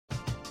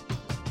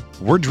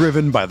We're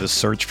driven by the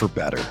search for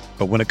better.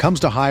 But when it comes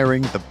to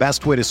hiring, the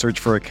best way to search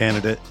for a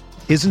candidate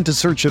isn't to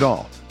search at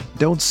all.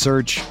 Don't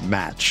search,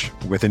 match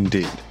with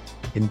Indeed.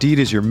 Indeed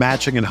is your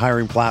matching and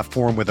hiring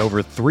platform with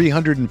over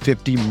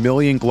 350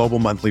 million global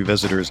monthly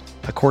visitors,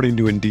 according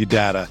to Indeed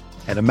data,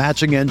 and a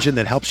matching engine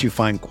that helps you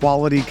find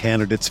quality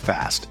candidates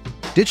fast.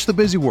 Ditch the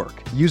busy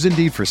work. Use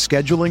Indeed for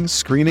scheduling,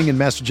 screening, and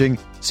messaging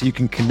so you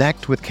can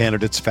connect with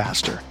candidates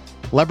faster.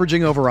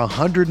 Leveraging over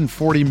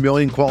 140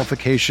 million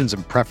qualifications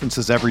and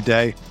preferences every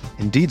day,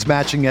 Indeed's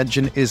matching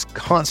engine is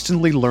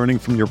constantly learning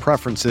from your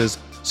preferences,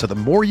 so the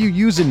more you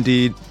use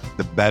Indeed,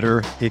 the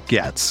better it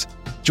gets.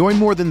 Join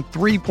more than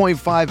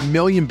 3.5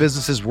 million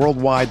businesses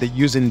worldwide that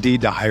use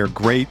Indeed to hire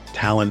great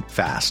talent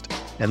fast.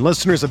 And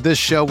listeners of this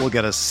show will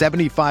get a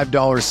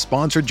 $75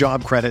 sponsored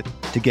job credit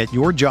to get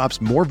your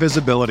jobs more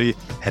visibility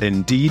at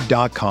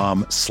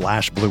Indeed.com/Blue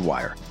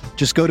Wire.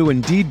 Just go to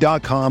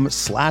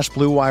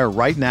Indeed.com/Blue Wire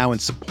right now and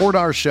support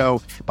our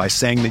show by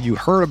saying that you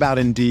heard about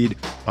Indeed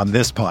on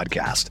this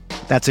podcast.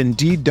 That's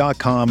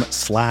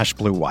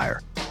Indeed.com/Blue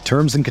Wire.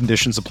 Terms and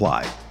conditions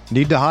apply.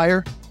 Need to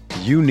hire?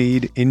 You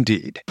need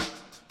Indeed.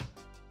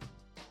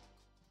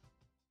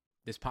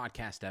 This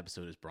podcast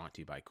episode is brought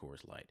to you by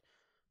Coors Light.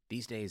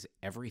 These days,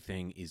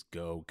 everything is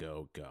go,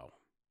 go, go.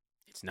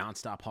 It's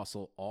nonstop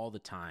hustle all the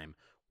time.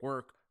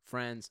 Work,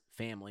 friends,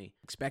 family,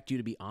 expect you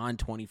to be on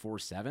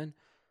 24/7.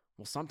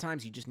 Well,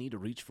 sometimes you just need to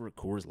reach for a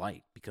Coors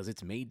Light because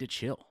it's made to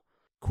chill.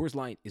 Coors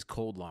Light is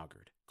cold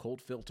lagered,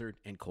 cold filtered,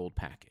 and cold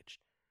packaged.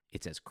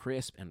 It's as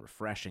crisp and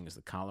refreshing as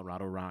the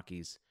Colorado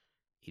Rockies.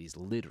 It is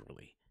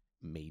literally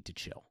made to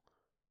chill.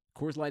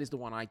 Coors Light is the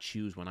one I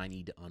choose when I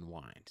need to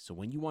unwind. So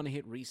when you want to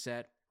hit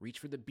reset, reach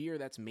for the beer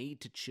that's made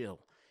to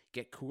chill.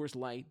 Get Coors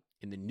Light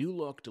in the new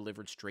look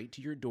delivered straight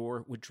to your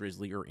door with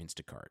Drizzly or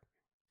Instacart.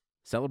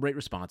 Celebrate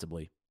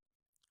responsibly.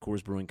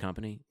 Coors Brewing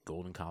Company,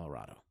 Golden,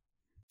 Colorado.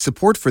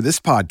 Support for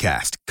this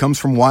podcast comes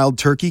from Wild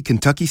Turkey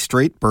Kentucky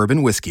Straight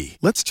Bourbon Whiskey.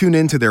 Let's tune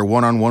in to their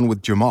one-on-one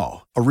with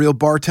Jamal, a real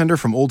bartender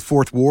from Old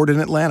Fourth Ward in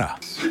Atlanta.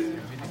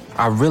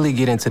 I really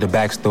get into the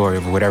backstory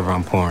of whatever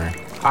I'm pouring,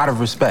 out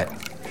of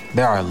respect.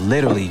 There are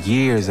literally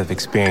years of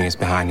experience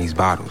behind these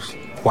bottles.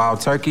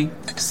 Wild Turkey,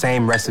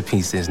 same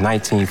recipe since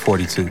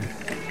 1942.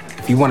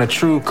 If you want a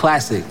true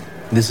classic,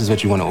 this is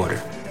what you want to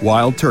order.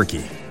 Wild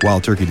Turkey.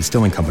 Wild Turkey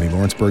Distilling Company,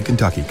 Lawrenceburg,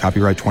 Kentucky.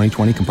 Copyright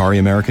 2020, Campari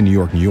American, New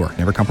York, New York.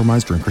 Never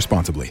compromise, drink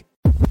responsibly.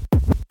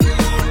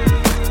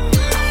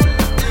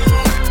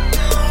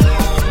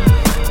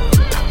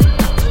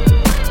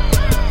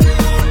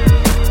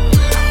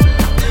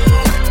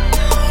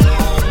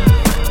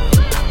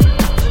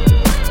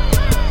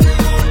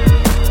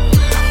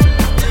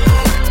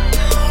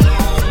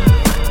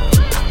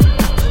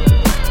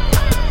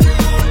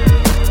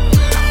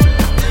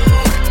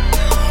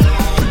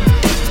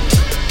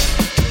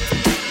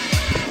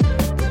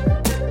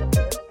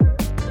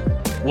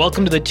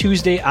 Welcome to the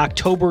Tuesday,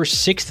 October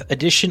 6th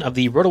edition of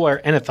the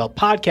RotoWire NFL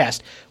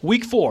podcast.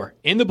 Week 4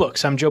 in the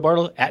books. I'm Joe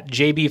Bartle at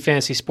JB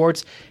Fantasy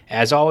Sports.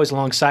 As always,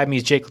 alongside me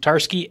is Jake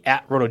Latarski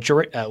at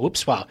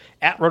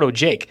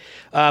RotoJake.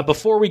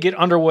 Before we get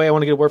underway, I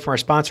want to get a word from our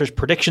sponsors,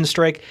 Prediction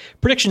Strike.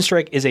 Prediction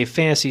Strike is a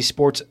fantasy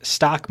sports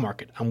stock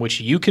market on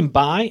which you can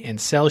buy and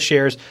sell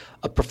shares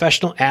of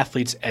professional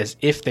athletes as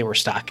if they were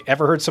stock.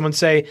 Ever heard someone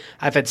say,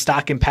 I've had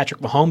stock in Patrick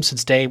Mahomes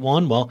since day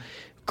one? Well,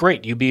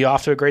 great. You'd be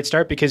off to a great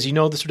start because you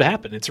know this would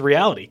happen. It's a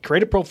reality.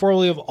 Create a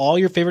portfolio of all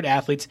your favorite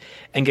athletes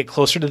and get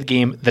closer to the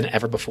game than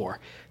ever before.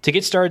 To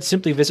get started,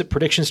 simply visit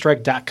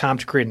PredictionStrike.com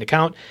to create an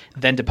account,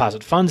 then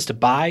deposit funds to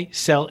buy,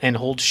 sell, and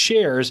hold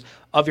shares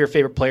of your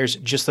favorite players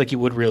just like you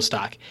would real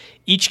stock.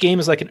 Each game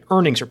is like an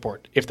earnings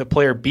report. If the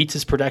player beats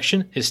his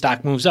production, his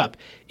stock moves up.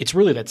 It's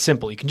really that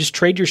simple. You can just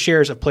trade your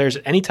shares of players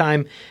at any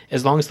time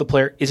as long as the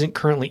player isn't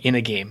currently in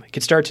a game.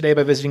 Get started today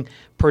by visiting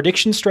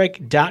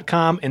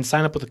PredictionStrike.com and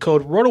sign up with the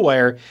code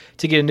ROTOWIRE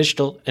to get an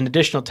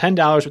additional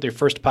 $10 with your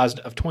first deposit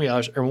of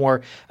 $20 or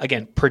more.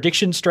 Again,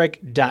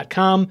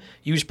 PredictionStrike.com.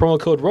 Use promo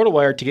code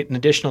ROTOWIRE to get an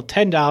additional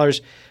 $10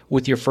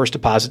 with your first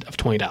deposit of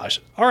 $20.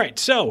 All right,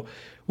 so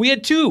we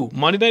had 2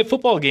 Monday Night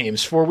Football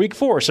games for Week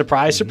 4.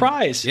 Surprise,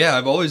 surprise. Yeah,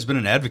 I've always been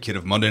an advocate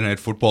of Monday Night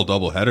Football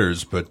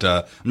doubleheaders, but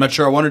I'm not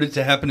sure I wanted it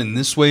to happen in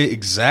this way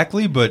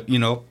exactly, but, you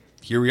know,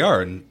 here we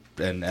are, and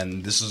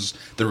this is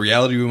the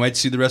reality we might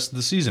see the rest of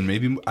the season.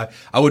 Maybe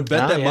I would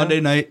bet that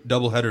Monday Night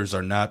doubleheaders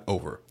are not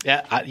over.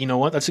 Yeah, you know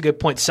what? That's a good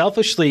point.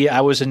 Selfishly,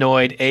 I was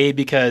annoyed, A,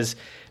 because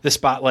the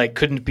spotlight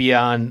couldn't be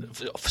on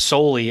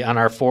solely on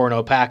our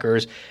 4-0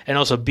 Packers, and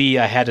also B,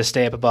 I had to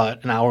stay up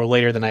about an hour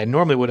later than I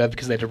normally would have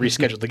because they had to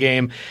reschedule the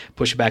game,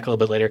 push it back a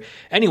little bit later.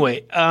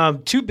 Anyway,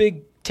 2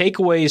 big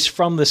takeaways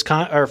from this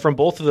from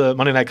both of the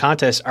Monday night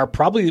contests are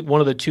probably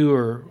one of the two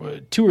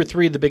or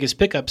three of the biggest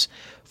pickups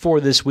for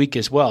this week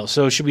as well.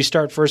 So should we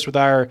start first with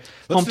our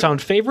hometown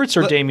favorites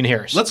or Damian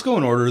Harris? Let's go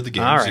in order of the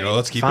games. All right,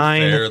 let's keep it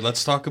fair.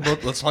 Let's talk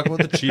about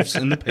the Chiefs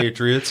and the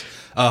Patriots.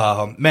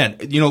 Man,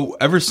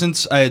 ever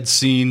since I had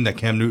seen that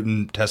Cam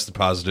Newton tested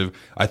positive,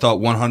 I thought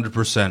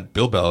 100%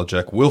 Bill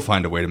Belichick will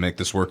find a way to make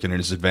this work in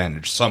his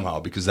advantage somehow,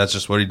 because that's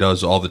just what he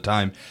does all the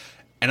time.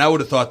 And I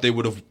would have thought they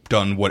would have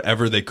done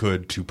whatever they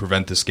could to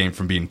prevent this game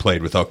from being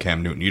played without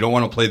Cam Newton. You don't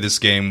want to play this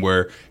game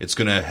where it's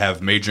going to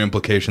have major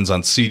implications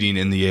on seeding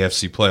in the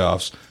AFC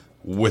playoffs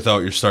without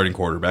your starting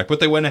quarterback. But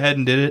they went ahead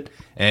and did it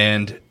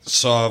and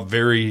saw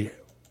very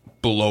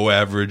below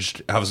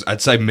average.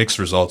 I'd say mixed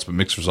results, but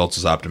mixed results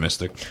is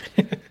optimistic.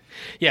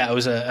 Yeah, it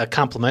was a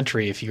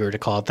complimentary, if you were to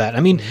call it that.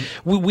 I mean,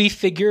 we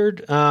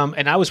figured,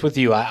 and I was with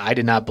you, I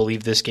did not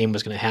believe this game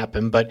was going to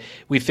happen, but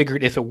we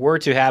figured if it were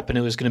to happen,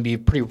 it was going to be a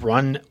pretty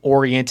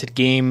run-oriented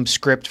game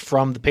script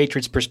from the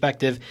Patriots'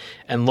 perspective,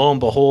 and lo and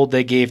behold,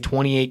 they gave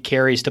 28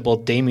 carries to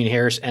both Damien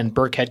Harris and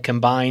Burkhead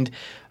combined.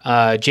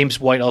 James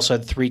White also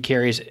had 3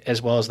 carries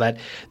as well as that.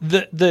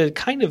 The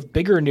kind of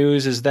bigger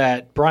news is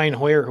that Brian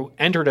Hoyer, who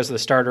entered as the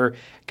starter,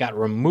 got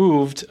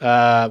removed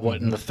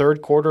in the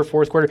third quarter,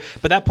 fourth quarter.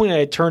 But at that point, I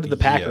had turned to the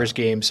Packers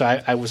game, so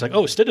I was like,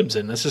 oh, Stidham's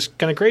in. This is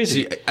kind of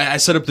crazy. See, I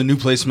set up the new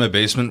place in my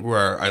basement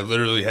where I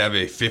literally have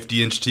a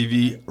 50-inch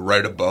TV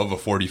right above a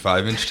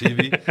 45-inch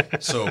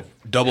TV. So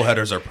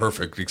doubleheaders are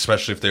perfect,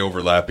 especially if they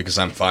overlap, because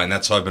I'm fine.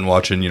 That's how I've been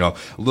watching, a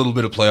little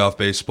bit of playoff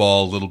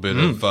baseball, a little bit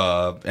of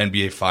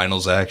NBA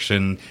Finals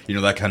action,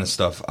 that kind of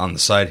stuff on the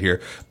side here.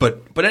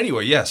 But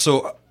anyway, yeah,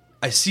 so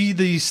I see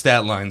the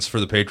stat lines for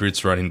the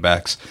Patriots running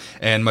backs,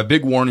 and my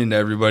big warning to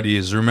everybody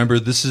is, remember,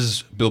 this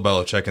is Bill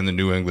Belichick in the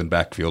New England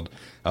backfield.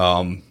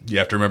 You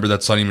have to remember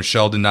that Sonny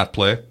Michel did not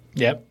play.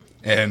 Yep.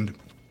 And,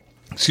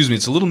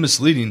 it's a little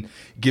misleading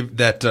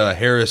that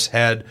Harris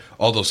had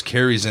all those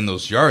carries and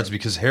those yards,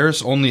 because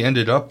Harris only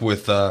ended up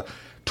with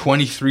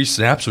 23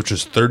 snaps, which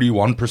is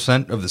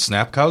 31% of the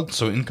snap count.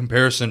 So in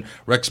comparison,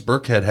 Rex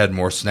Burkhead had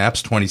more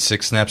snaps,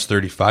 26 snaps,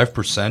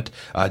 35%.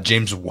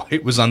 James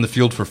White was on the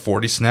field for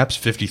 40 snaps,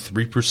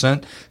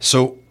 53%.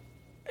 So,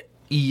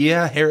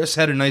 yeah, Harris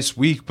had a nice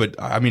week, but,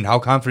 I mean, how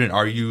confident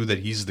are you that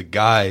he's the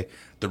guy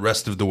the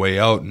rest of the way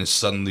out and is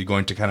suddenly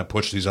going to kind of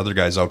push these other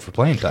guys out for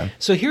playing time?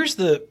 So here's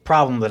the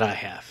problem that I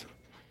have.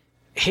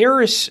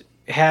 Harris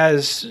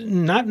has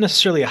not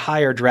necessarily a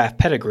higher draft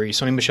pedigree.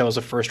 Sonny Michel is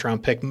a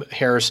first-round pick,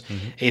 Harris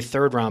a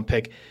third-round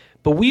pick.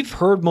 But we've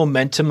heard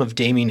momentum of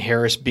Damien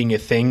Harris being a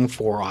thing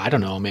for,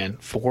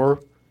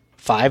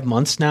 4-5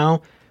 months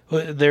now.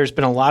 There's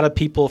been a lot of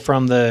people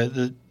from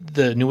the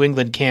New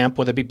England camp,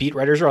 whether it be beat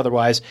writers or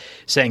otherwise,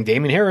 saying,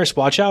 Damien Harris,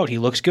 watch out, he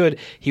looks good.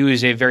 He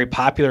was a very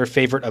popular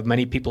favorite of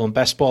many people in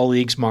best ball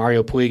leagues.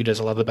 Mario Puig does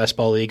a lot of the best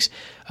ball leagues.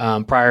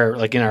 Prior,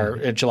 like in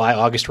our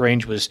July-August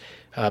range, was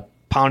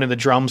pounding the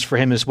drums for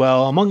him as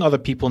well, among other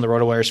people in the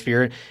RotoWire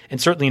sphere, and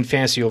certainly in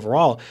fantasy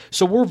overall.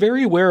 So we're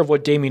very aware of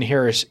what Damien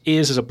Harris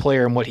is as a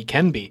player and what he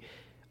can be.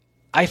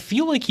 I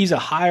feel like he's a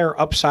higher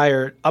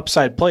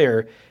upside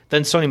player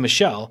than Sonny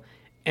Michel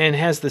and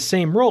has the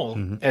same role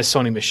as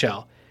Sonny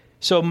Michel.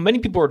 So many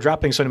people are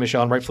dropping Sonny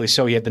Michel, and rightfully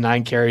so. He had the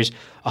 9 carries,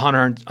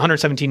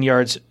 117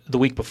 yards the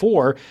week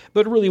before,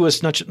 but it really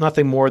was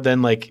nothing more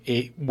than like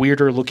a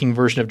weirder-looking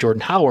version of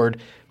Jordan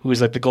Howard, who was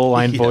like the goal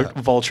line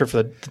vulture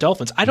for the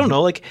Dolphins. I don't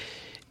know,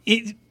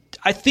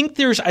 I think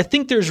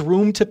there's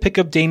room to pick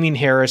up Damien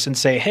Harris and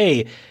say,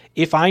 hey,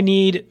 if I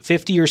need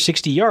 50 or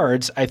 60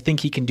 yards, I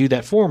think he can do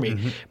that for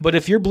me. But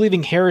if you're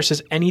believing Harris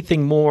is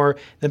anything more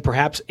than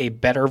perhaps a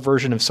better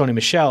version of Sonny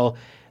Michel,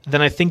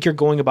 then I think you're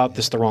going about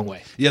this the wrong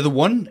way. Yeah, the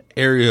one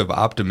area of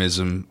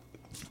optimism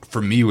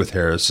for me with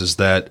Harris is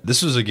that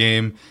this was a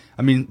game,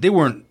 I mean, they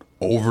weren't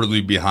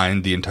overly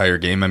behind the entire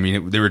game. I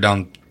mean, they were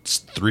down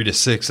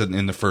 3-6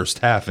 in the first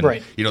half, and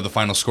right. The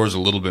final score is a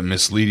little bit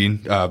misleading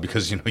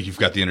because you've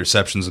got the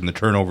interceptions and the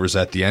turnovers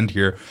at the end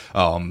here.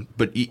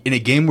 But in a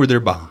game where they're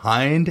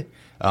behind,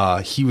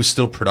 he was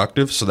still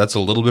productive, so that's a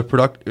little bit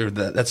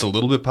that's a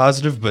little bit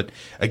positive. But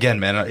again,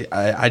 man,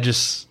 I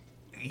just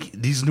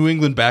these New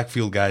England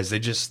backfield guys, they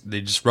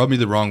just rub me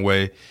the wrong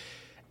way,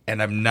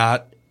 and I'm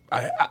not.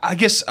 I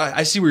guess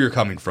I see where you're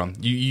coming from.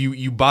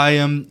 You buy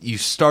him, you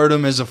start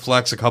him as a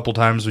flex a couple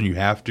times when you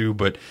have to,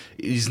 but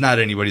he's not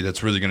anybody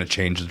that's really going to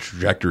change the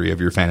trajectory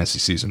of your fantasy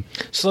season.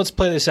 So let's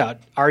play this out.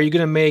 Are you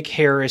going to make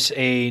Harris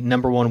a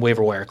number 1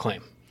 waiver wire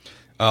claim?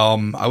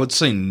 I would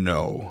say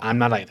no. I'm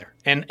not either.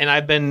 And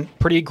I've been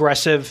pretty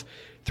aggressive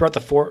throughout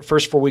the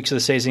first 4 weeks of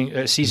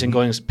the season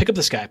going, pick up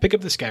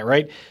this guy,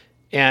 right?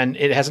 And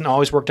it hasn't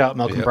always worked out.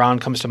 Malcolm Brown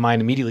comes to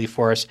mind immediately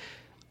for us.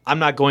 I'm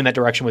not going that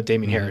direction with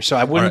Damien Harris, so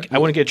I wouldn't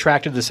get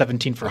attracted to the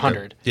 17 for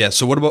 100. Yeah.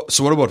 So what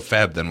about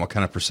Fab then? What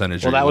kind of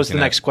percentage? Well, that was the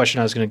next question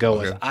I was going to go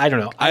with. I don't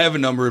know. I have a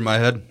number in my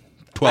head: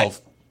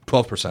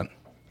 12%.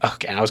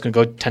 Okay, and I was going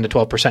to go 10 to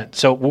 12%.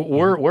 So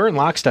we're in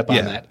lockstep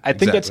on that. I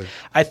think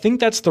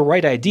that's the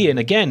right idea. And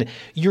again,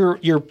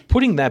 you're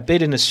putting that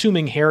bid in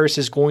assuming Harris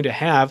is going to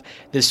have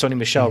this Sonny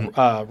Michel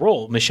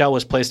role. Michel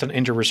was placed on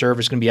injured reserve,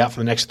 is going to be out for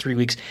the next 3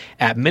 weeks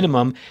at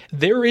minimum.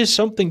 There is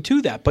something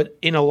to that, but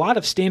in a lot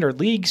of standard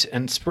leagues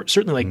and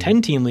certainly like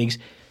 10-team leagues,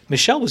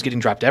 Michel was getting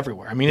dropped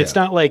everywhere. I mean, it's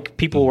not like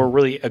people were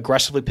really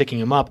aggressively picking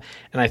him up,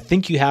 and I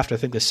think you have to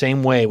think the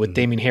same way with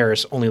Damien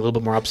Harris, only a little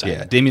bit more upside.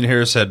 Yeah, Damien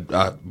Harris had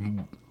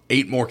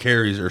 8 more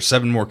carries or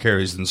 7 more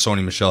carries than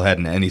Sony Michel had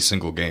in any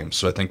single game.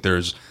 So I think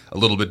there's a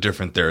little bit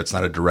different there. It's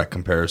not a direct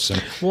comparison.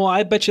 Well,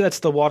 I bet you that's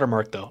the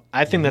watermark, though.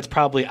 I think that's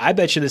probably – I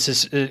bet you this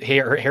is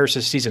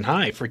Harris's season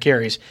high for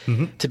carries,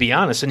 to be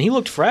honest. And he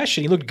looked fresh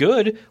and he looked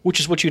good, which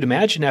is what you'd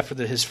imagine after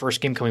his first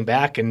game coming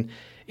back. And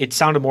it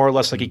sounded more or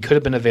less like he could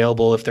have been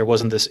available if there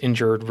wasn't this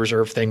injured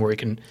reserve thing where he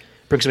can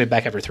bring somebody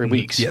back after 3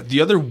 weeks. Yeah,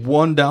 the other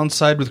one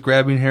downside with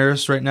grabbing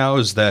Harris right now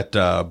is that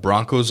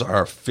Broncos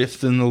are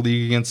 5th in the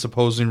league against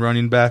opposing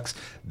running backs.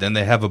 Then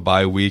they have a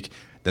bye week.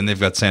 Then they've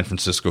got San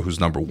Francisco, who's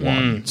number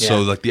 1.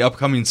 So like the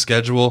upcoming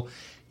schedule,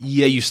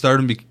 yeah, you start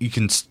him.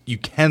 You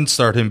can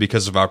start him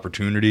because of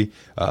opportunity,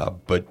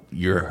 but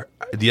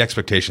the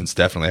expectations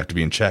definitely have to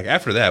be in check.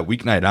 After that,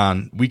 week 9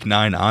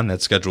 on,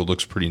 that schedule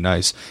looks pretty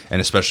nice,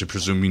 and especially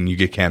presuming you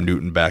get Cam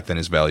Newton back, then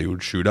his value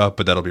would shoot up.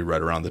 But that'll be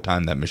right around the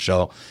time that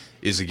Michel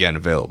is again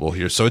available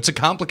here. So it's a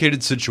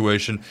complicated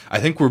situation. I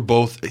think we're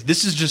both.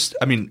 This is just.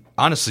 I mean,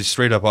 honestly,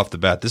 straight up off the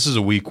bat, this is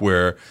a week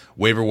where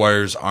waiver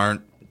wires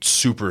aren't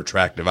super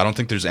attractive. I don't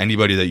think there's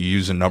anybody that you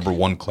use a number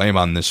 1 claim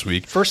on this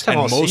week. First time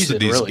all season,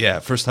 really. Yeah,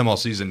 first time all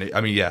season.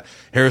 I mean, yeah,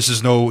 Harris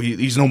is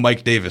he's no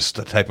Mike Davis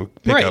type of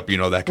pickup,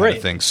 that kind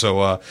of thing.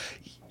 So,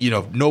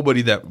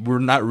 nobody that we're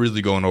not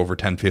really going over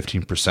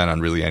 10-15%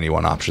 on really any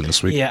one option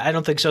this week. Yeah, I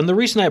don't think so. And the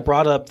reason I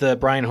brought up the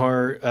Brian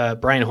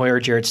Hoyer,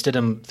 Jared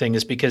Stidham thing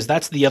is because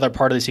that's the other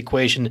part of this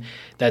equation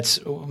that's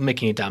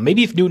making it down.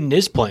 Maybe if Newton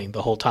is playing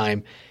the whole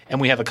time and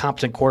we have a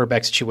competent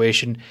quarterback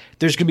situation,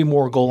 there's going to be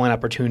more goal line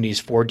opportunities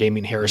for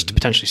Damien Harris to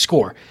potentially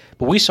score.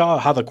 But we saw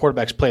how the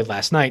quarterbacks played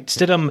last night.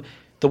 Stidham,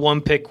 the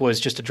one pick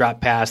was just a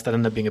drop pass that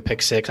ended up being a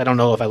pick 6. I don't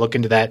know if I look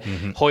into that.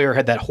 Hoyer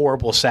had that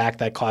horrible sack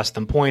that cost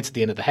them points at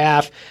the end of the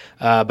half,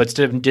 but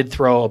Stidham did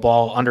throw a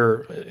ball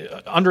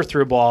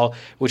threw a ball,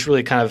 which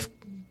really kind of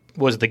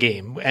was the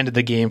game, ended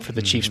the game for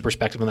the Chiefs'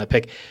 perspective on that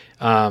pick.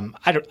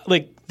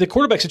 The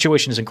quarterback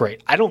situation isn't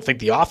great. I don't think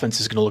the offense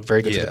is going to look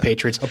very good for the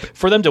Patriots.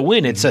 For them to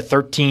win, it's a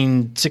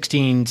 13,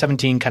 16,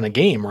 17 kind of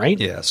game, right?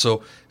 Yeah,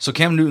 so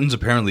Cam Newton's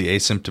apparently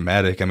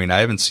asymptomatic. I mean,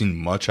 I haven't seen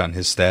much on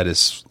his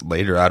status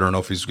later. I don't know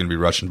if he's going to be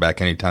rushing back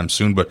anytime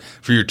soon, but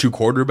for your 2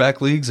 quarterback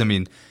leagues, I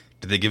mean,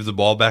 did they give the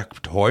ball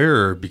back to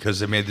Hoyer, or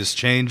because they made this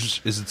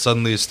change, is it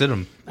suddenly a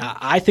Stidham?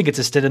 I think it's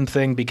a Stidham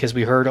thing because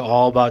we heard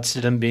all about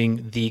Stidham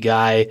being the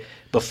guy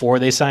before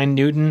they signed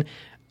Newton.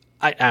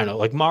 I don't know,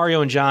 like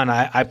Mario and John,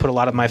 I put a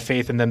lot of my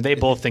faith in them. They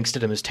both think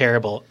Stidham is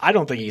terrible. I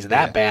don't think he's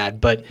that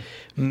bad, but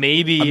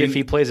maybe if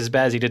he plays as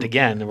bad as he did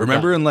again.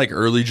 Remember in like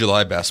early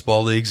July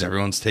basketball leagues,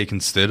 everyone's taking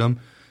Stidham?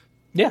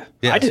 Yeah,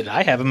 I did.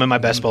 I have him in my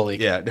best ball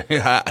league.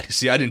 Yeah,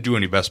 see, I didn't do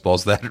any best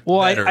balls that early. Well,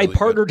 I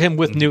partnered him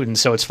with Newton,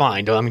 so it's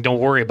fine. Don't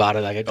worry about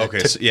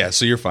it.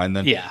 So you're fine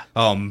then. Yeah.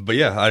 But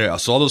yeah,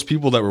 so all those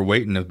people that were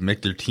waiting to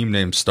make their team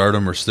name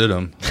Stardom or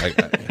Stidham,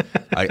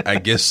 I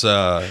guess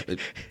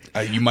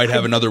you might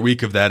have another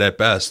week of that at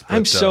best. But,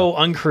 I'm so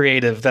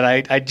uncreative that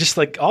I just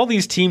like all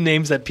these team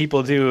names that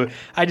people do.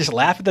 I just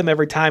laugh at them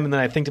every time, and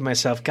then I think to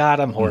myself, God,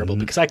 I'm horrible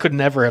because I could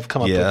never have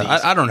come up with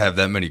these. I don't have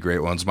that many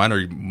great ones. Mine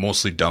are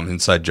mostly dumb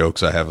inside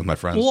jokes I have with my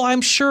friends. Well,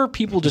 I'm sure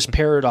people just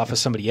pair it off of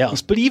somebody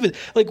else. But even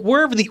like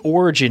wherever the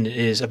origin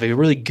is of a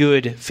really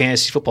good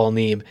fantasy football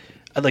name,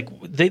 like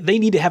they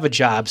need to have a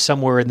job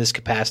somewhere in this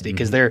capacity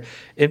because they're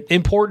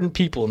important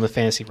people in the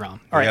fantasy realm.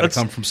 All right, let's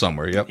come from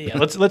somewhere. Yep. Yeah,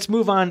 let's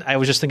move on. I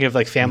was just thinking of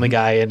like Family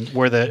Guy and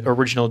where the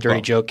original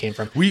dirty joke came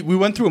from. We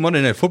went through a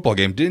Monday Night Football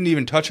game. Didn't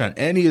even touch on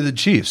any of the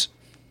Chiefs.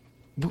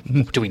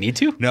 Do we need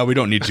to? No, we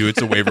don't need to.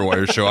 It's a waiver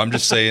wire show. I'm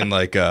just saying,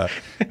 like, I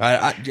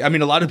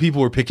mean, a lot of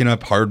people were picking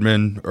up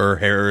Hardman or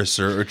Harris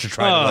or to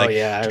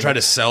try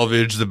to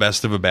salvage the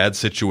best of a bad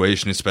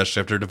situation, especially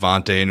after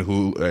Devontae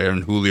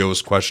and Julio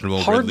was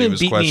questionable. Hardman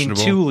beat me in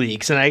 2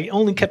 leagues, and I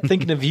only kept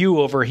thinking of you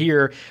over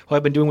here, who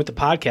I've been doing with the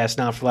podcast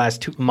now for the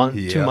last 2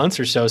 months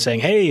or so, saying,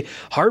 "Hey,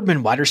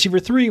 Hardman, wide receiver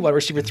 3,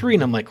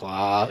 and I'm like,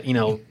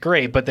 well,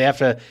 great, but they have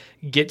to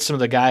get some of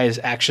the guys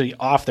actually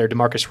off there,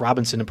 Demarcus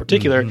Robinson in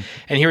particular.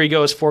 And here he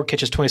goes, 4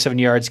 catches, 27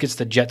 yards, gets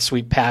the jet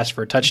sweep pass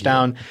for a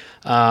touchdown.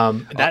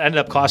 That ended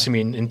up costing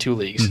me in 2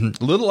 leagues.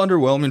 A little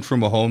underwhelming for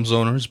Mahomes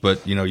owners,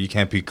 but you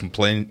can't be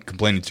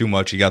complaining too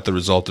much. You got the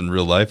result in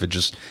real life. It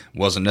just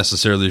wasn't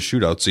necessarily a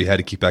shootout, so you had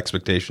to keep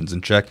expectations in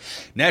check.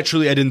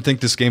 Naturally, I didn't think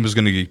this game was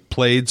going to be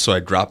played, so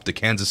I dropped the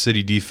Kansas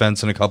City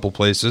defense in a couple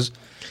places.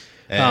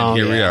 And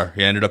we are.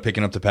 He ended up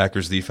picking up the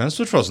Packers defense,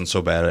 which wasn't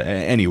so bad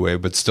anyway,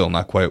 but still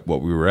not quite what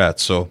we were at.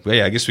 So,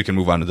 yeah, I guess we can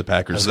move on to the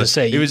Packers. I was gonna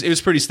say, it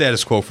was pretty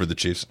status quo for the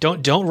Chiefs.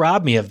 Don't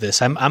rob me of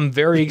this. I'm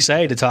very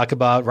excited to talk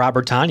about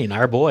Robert Tonyan,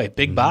 our boy,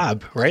 Big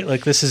Bob, right?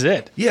 Like, this is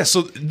it. Yeah,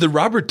 so the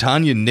Robert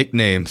Tonyan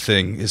nickname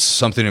thing is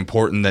something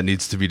important that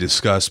needs to be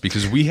discussed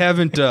because we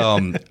haven't,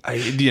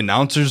 the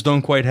announcers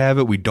don't quite have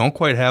it. We don't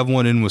quite have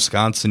one in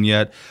Wisconsin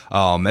yet.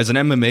 As an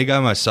MMA guy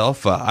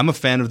myself, I'm a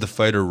fan of the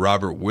fighter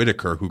Robert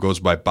Whitaker, who goes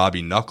by Bobby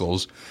Bobby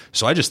Knuckles.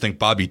 So I just think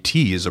Bobby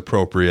T is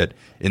appropriate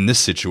in this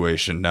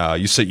situation.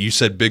 You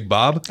said Big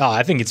Bob? Oh,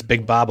 I think it's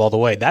Big Bob all the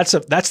way. That's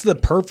the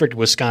perfect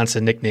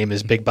Wisconsin nickname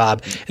is Big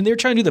Bob. And they were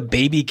trying to do the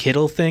Baby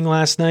Kittle thing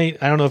last night.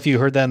 I don't know if you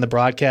heard that in the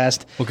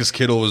broadcast. Well, because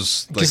Kittle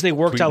was because they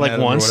worked out like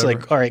once.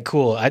 Like, all right,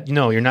 cool.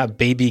 No, you're not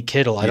Baby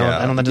Kittle. I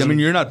don't.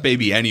 You're not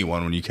baby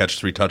anyone when you catch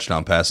 3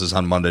 touchdown passes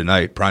on Monday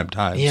night prime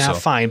time. Yeah,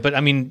 fine. But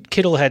I mean,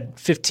 Kittle had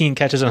 15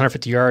 catches and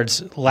 150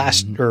 yards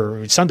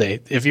or Sunday.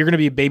 If you're going to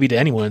be a baby to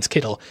anyone, it's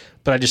Kittle.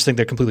 But I just think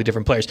they're completely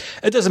different players.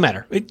 It doesn't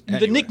matter.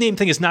 The nickname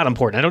thing is not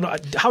important. I don't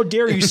know. How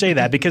dare you say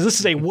that? Because this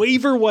is a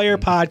waiver wire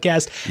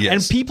podcast,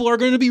 and people are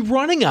going to be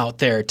running out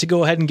there to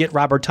go ahead and get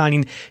Robert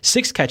Tonyan.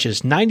 6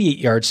 catches, 98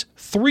 yards,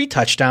 3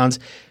 touchdowns.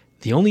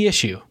 The only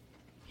issue,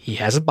 he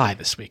has a bye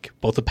this week.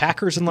 Both the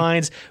Packers and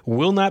Lions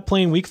will not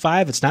play in Week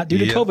 5. It's not due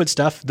to COVID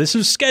stuff. This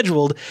is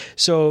scheduled.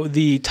 So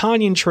the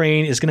Tonyan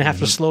train is going to have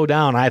to slow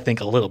down, I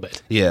think, a little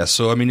bit. Yeah,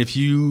 so, I mean, if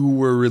you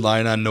were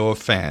relying on Noah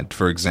Fant,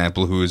 for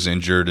example, who is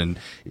injured and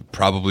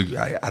probably,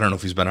 I don't know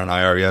if he's been on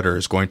IR yet or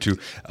is going to,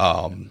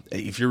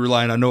 if you're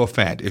relying on Noah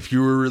Fant, if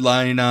you were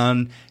relying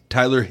on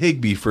Tyler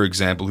Higbee, for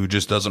example, who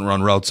just doesn't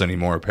run routes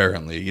anymore,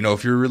 apparently.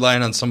 If you're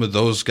relying on some of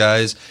those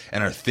guys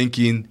and are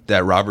thinking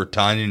that Robert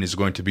Tonyan is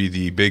going to be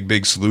the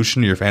big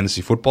solution to your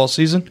fantasy football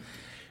season,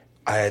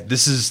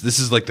 this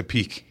is like the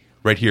peak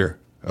right here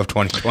of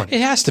 2020.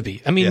 It has to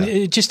be. I mean,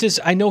 It just is.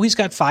 I know he's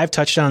got 5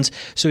 touchdowns,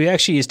 so he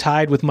actually is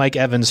tied with Mike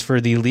Evans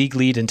for the league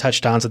lead in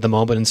touchdowns at the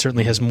moment, and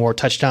certainly has more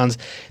touchdowns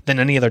than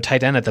any other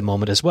tight end at the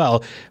moment as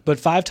well.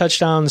 But 5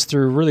 touchdowns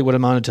through really what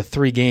amounted to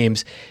 3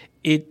 games.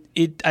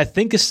 I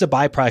think this is a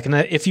byproduct. And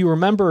if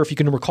you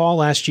can recall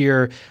last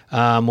year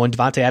when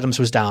Devontae Adams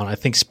was down, I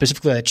think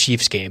specifically that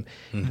Chiefs game,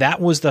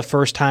 that was the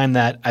first time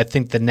that I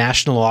think the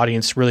national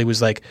audience really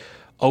was like,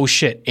 oh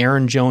shit,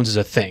 Aaron Jones is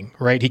a thing,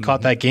 right? He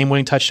caught that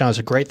game-winning touchdown. It was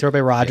a great throw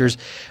by Rodgers.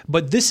 Yeah.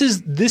 But this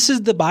is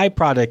the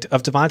byproduct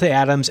of Devontae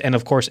Adams and,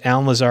 of course,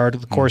 Allen Lazard,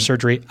 the core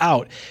surgery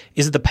out,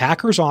 is that the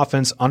Packers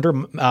offense under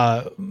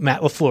Matt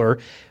LaFleur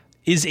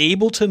is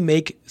able to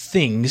make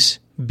things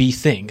be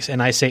things.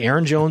 And I say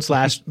Aaron Jones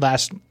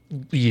last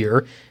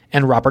year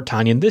and Robert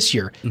Tonyan this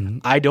year.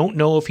 I don't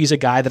know if he's a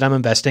guy that I'm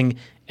investing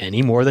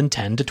any more than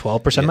 10 to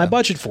 12% of my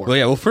budget for.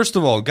 Well, first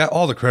of all, got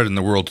all the credit in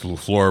the world to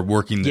LaFleur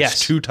working this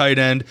 2 tight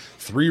end,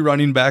 3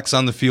 running backs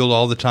on the field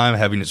all the time,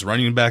 having his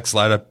running backs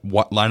line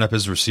up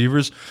his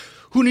receivers.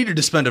 Who needed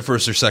to spend a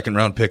first or second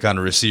round pick on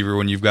a receiver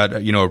when you've got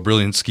a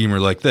brilliant schemer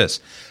like this?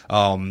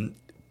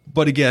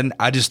 But again,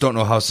 I just don't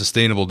know how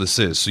sustainable this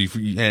is. So,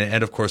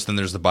 and of course, then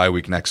there's the bye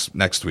week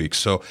next week.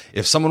 So,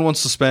 if someone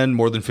wants to spend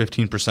more than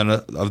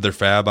 15% of their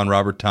fab on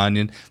Robert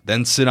Tonyan,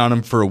 then sit on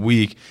him for a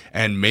week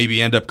and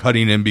maybe end up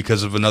cutting him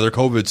because of another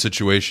COVID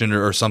situation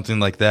or something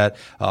like that,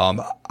 I'm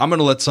going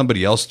to let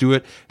somebody else do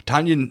it.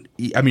 Tonyan,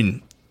 I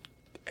mean,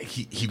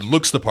 he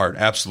looks the part,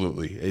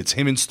 absolutely. It's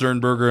him and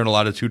Sternberger in a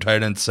lot of 2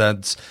 tight end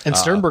sets. And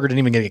Sternberger didn't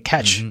even get a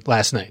catch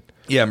last night.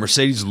 Yeah,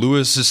 Mercedes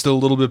Lewis is still a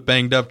little bit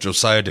banged up.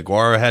 Josiah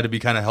DeGuara had to be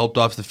kind of helped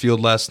off the field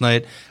last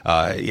night.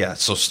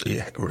 So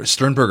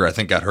Sternberger, I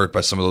think, got hurt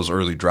by some of those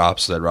early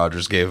drops that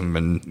Rodgers gave him,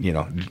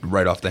 and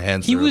right off the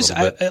hands. He was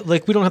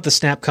like, we don't have the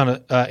snap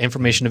kind of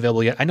information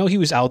available yet. I know he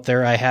was out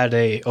there. I had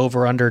a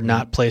over under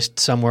not placed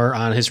somewhere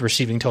on his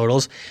receiving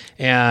totals,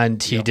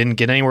 and he didn't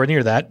get anywhere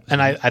near that.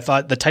 And I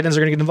thought the tight ends are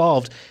going to get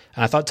involved.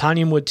 And I thought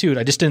Tonyan would too.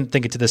 I just didn't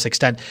think it to this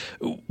extent.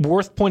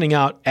 Worth pointing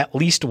out, at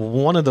least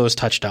one of those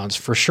touchdowns,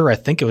 for sure, I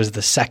think it was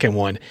the second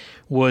one,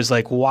 was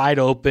like wide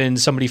open.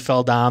 Somebody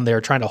fell down. They were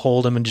trying to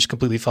hold him and just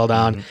completely fell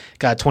down.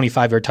 Got a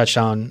 25-yard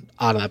touchdown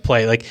out of that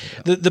play. Like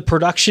the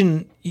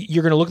production,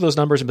 you're going to look at those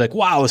numbers and be like,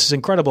 wow, this is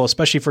incredible,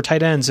 especially for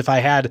tight ends. If I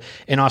had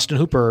an Austin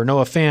Hooper or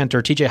Noah Fant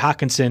or TJ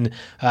Hawkinson,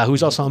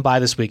 who's also on bye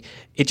this week,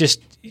 it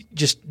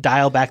just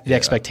dial back the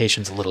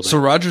expectations a little bit. So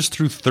Rodgers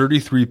threw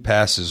 33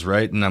 passes,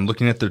 right? And I'm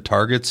looking at their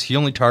targets. He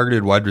only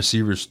targeted wide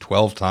receivers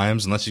 12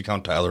 times, unless you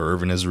count Tyler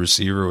Ervin as a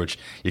receiver, which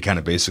you kind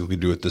of basically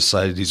do at this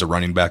side. He's a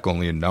running back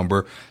only in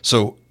number.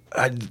 So,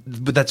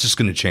 but that's just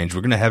going to change.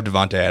 We're going to have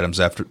Devontae Adams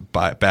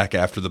back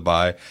after the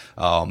bye.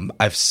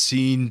 I've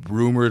seen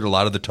rumored a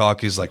lot of the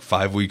talk is like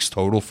 5 weeks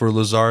total for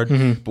Lazard.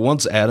 But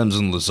once Adams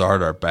and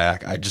Lazard are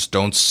back, I just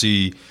don't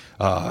see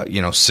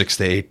 6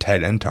 to 8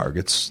 tight end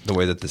targets the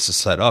way that this is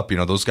set up.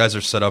 Those guys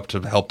are set up to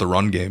help the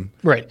run game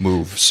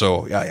move.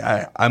 So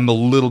I'm a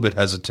little bit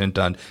hesitant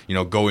on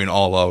going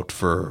all out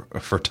for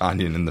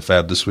Tonyan in the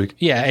fab this week.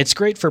 Yeah, it's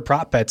great for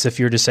prop bets if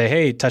you're to say,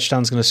 hey,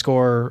 touchdown's going to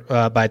score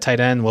by tight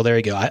end. Well, there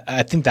you go.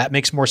 I think that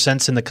makes more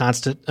sense in the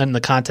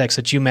context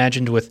that you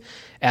imagined with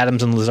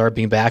Adams and Lazard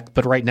being back.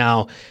 But right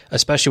now,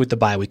 especially with the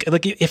bye week,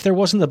 like if there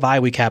wasn't the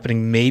bye week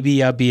happening,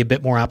 maybe I'd be a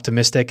bit more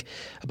optimistic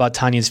about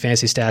Tanyan's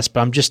fantasy stats,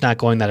 but I'm just not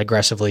going that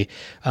aggressively.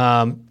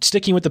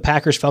 Sticking with the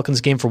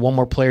Packers-Falcons game for one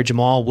more player,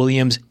 Jamal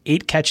Williams,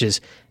 8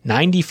 catches,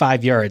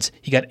 95 yards.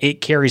 He got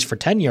 8 carries for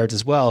 10 yards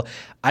as well.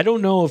 I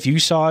don't know if you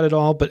saw it at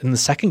all, but in the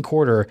second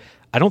quarter,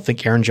 I don't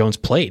think Aaron Jones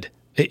played.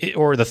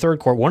 or the third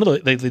quarter. One of the,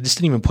 they just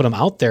didn't even put him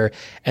out there.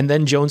 And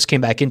then Jones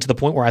came back into the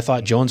point where I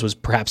thought Jones was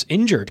perhaps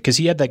injured because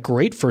he had that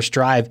great first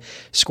drive,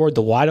 scored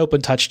the wide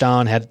open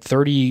touchdown, had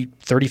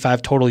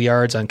 35 total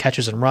yards on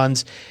catches and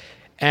runs.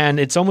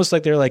 And it's almost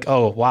like they're like,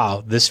 oh,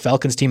 wow, this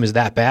Falcons team is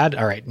that bad?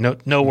 All right,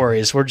 no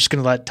worries. We're just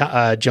going to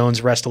let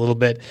Jones rest a little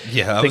bit.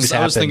 Yeah, I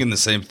was thinking the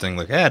same thing.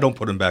 Like, don't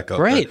put him back up.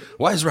 Right. There.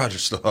 Why is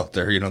Rodgers still out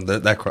there?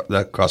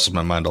 That crosses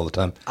my mind all the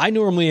time. I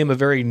normally am a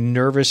very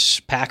nervous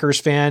Packers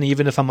fan.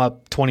 Even if I'm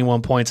up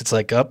 21 points, it's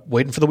like,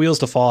 waiting for the wheels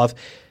to fall off.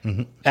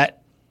 Mm-hmm. At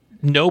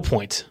no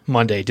point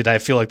Monday did I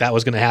feel like that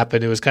was going to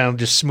happen. It was kind of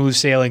just smooth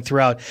sailing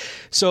throughout.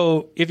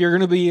 So if you're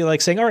going to be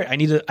like saying, all right, I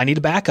need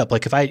a backup.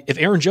 Like if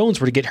Aaron Jones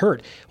were to get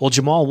hurt, well,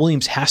 Jamal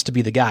Williams has to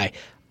be the guy.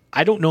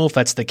 I don't know if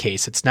that's the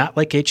case. It's not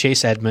like a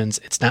Chase Edmonds.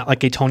 It's not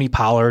like a Tony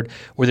Pollard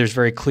where there's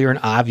very clear and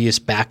obvious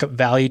backup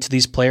value to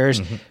these players.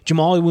 Mm-hmm.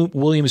 Jamal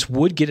Williams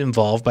would get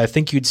involved, but I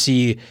think you'd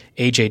see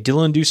A.J.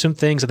 Dillon do some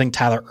things. I think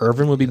Tyler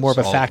Ervin would be more of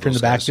a factor in the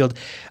backfield.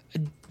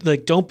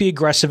 Like, don't be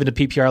aggressive in a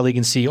PPR league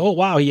and see, oh,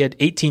 wow, he had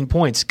 18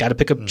 points. Got to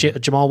pick up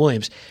Jamal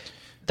Williams.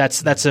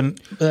 That's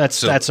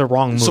a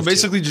wrong move. So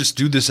basically just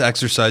do this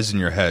exercise in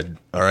your head,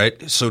 all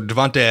right? So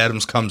Devontae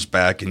Adams comes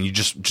back, and you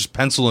just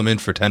pencil him in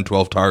for 10,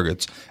 12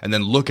 targets, and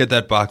then look at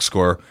that box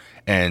score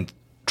and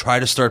try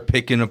to start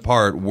picking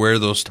apart where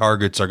those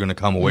targets are going to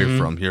come away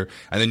from here.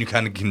 And then you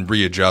kind of can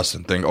readjust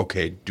and think,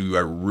 okay, do I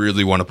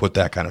really want to put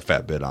that kind of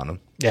fat bid on him?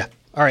 Yeah.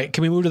 All right,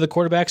 can we move to the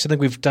quarterbacks? I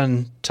think we've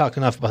talked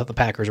enough about the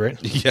Packers, right?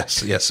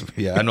 Yes.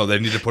 Yeah, I know they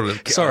need to put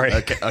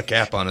a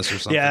cap on us or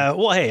something. Yeah,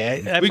 well,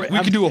 hey. We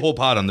could do a whole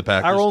pod on the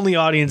Packers. Our only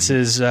audience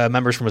is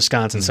members from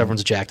Wisconsin, so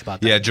everyone's jacked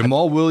about that. Yeah,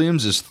 Jamal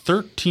Williams is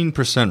 13%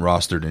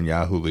 rostered in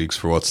Yahoo leagues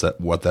for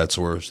what that's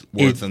worth,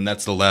 and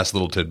that's the last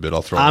little tidbit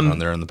I'll throw on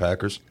there on the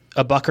Packers.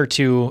 A buck or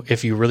two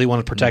if you really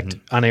want to protect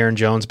on Aaron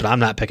Jones, but I'm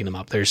not picking him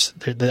up. I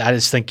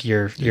just think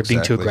you're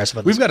being too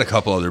aggressive. We've got a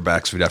couple other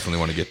backs we definitely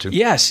want to get to.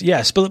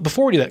 Yes. But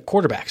before we do that,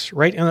 quarterbacks,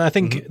 right? And I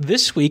think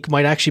this week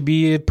might actually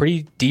be a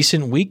pretty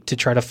decent week to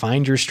try to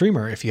find your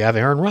streamer. If you have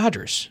Aaron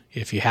Rodgers,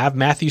 if you have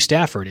Matthew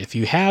Stafford, if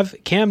you have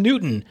Cam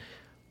Newton,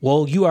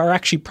 well, you are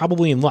actually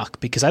probably in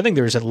luck because I think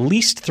there's at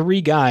least 3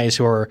 guys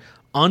who are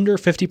under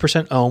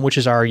 50% owned, which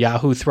is our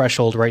Yahoo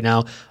threshold right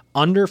now,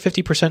 under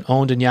 50%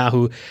 owned in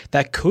Yahoo,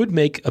 that could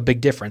make a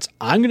big difference.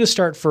 I'm going to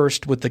start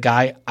first with the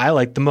guy I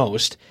like the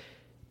most,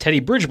 Teddy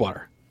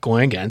Bridgewater,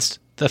 going against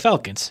the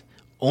Falcons.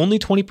 Only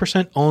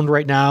 20% owned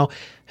right now.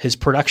 His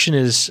production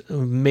is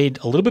made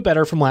a little bit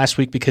better from last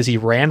week because he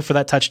ran for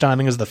that touchdown. I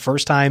think it was the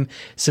first time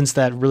since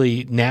that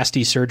really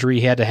nasty surgery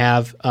he had to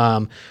have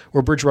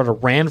where Bridgewater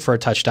ran for a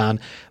touchdown.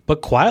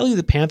 But quietly,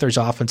 the Panthers'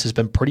 offense has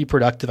been pretty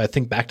productive. I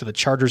think back to the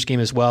Chargers game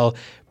as well.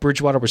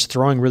 Bridgewater was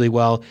throwing really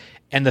well.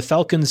 And the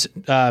Falcons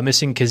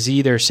missing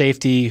Kazee, their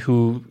safety,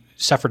 who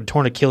suffered a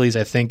torn Achilles,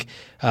 I think,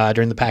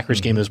 during the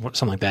Packers game. It was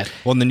something like that.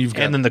 Well, and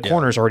then the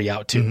corner's already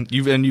out too.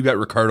 You've got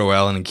Ricardo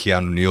Allen and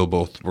Keanu Neal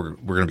both. We're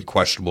going to be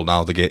questionable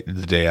now the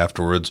day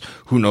afterwards.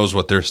 Who knows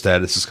what their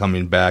status is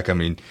coming back? I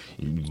mean,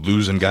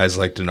 losing guys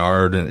like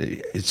Denard, and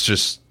it's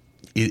just.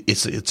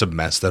 It's a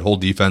mess. That whole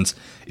defense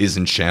is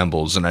in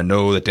shambles, and I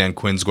know that Dan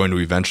Quinn's going to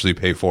eventually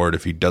pay for it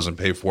if he doesn't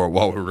pay for it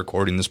while we're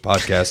recording this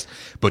podcast.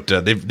 But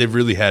they've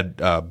really had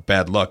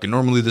bad luck, and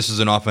normally this is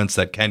an offense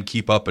that can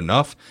keep up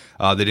enough.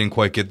 They didn't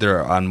quite get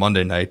there on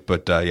Monday night,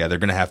 but they're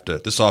going to have to.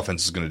 This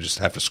offense is going to just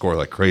have to score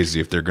like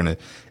crazy if they're going to.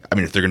 I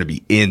mean, if they're going to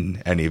be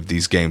in any of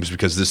these games,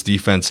 because this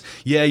defense,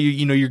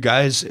 you know your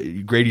guys,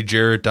 Grady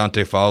Jarrett,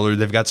 Dante Fowler,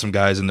 they've got some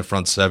guys in the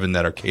front seven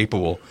that are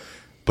capable.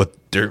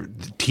 But their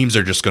teams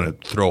are just going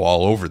to throw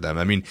all over them.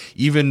 I mean,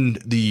 even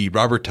the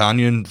Robert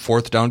Tonyan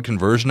 4th down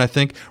conversion, I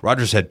think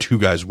Rodgers had 2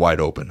 guys wide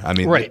open. I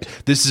mean, right.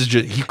 This is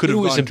just he could have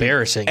gone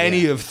embarrassing. To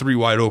any of 3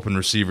 wide open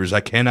receivers.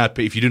 I cannot.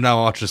 If you did not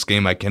watch this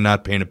game, I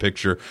cannot paint a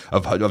picture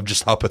of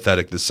just how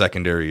pathetic the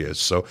secondary is.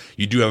 So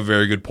you do have a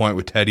very good point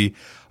with Teddy.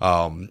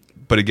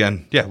 But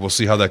again, we'll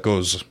see how that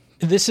goes.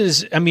 This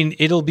is,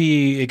 it'll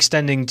be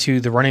extending to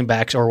the running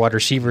backs or wide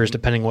receivers,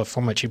 depending what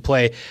format you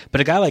play.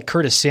 But a guy like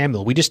Curtis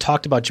Samuel, we just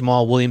talked about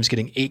Jamal Williams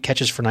getting 8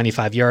 catches for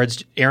 95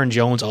 yards. Aaron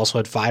Jones also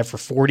had 5 for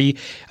 40.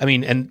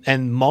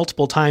 And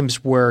multiple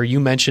times where you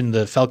mentioned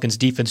the Falcons'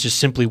 defense just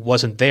simply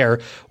wasn't there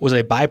was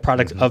a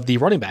byproduct of the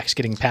running backs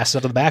getting passes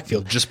out of the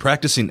backfield. Just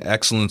practicing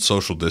excellent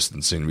social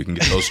distancing. We can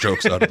get those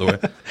jokes out of the way.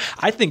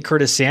 I think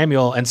Curtis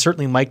Samuel and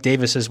certainly Mike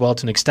Davis as well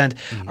to an extent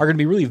are going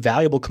to be really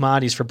valuable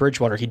commodities for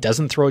Bridgewater. He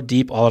doesn't throw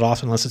deep all that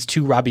often unless it's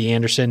to Robbie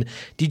Anderson.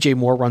 DJ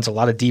Moore runs a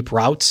lot of deep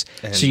routes,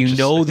 and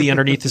so the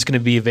underneath is going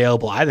to be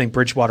available. I think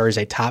Bridgewater is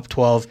a top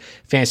 12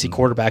 fantasy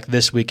quarterback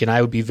this week, and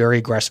I would be very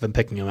aggressive in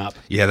picking him up.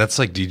 Yeah, that's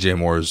like DJ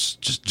Moore's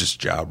just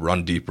job.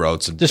 Run deep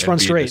routes and just run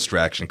be straight. A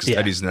distraction because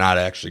Teddy's not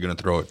actually going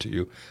to throw it to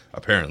you.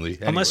 Apparently.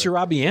 Anyway. Unless you're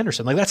Robbie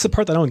Anderson. That's the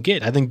part that I don't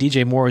get. I think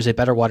DJ Moore is a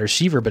better wide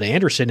receiver, but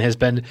Anderson has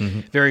been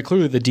very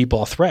clearly the deep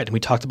ball threat. And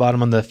we talked about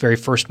him on the very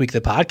first week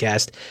of the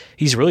podcast.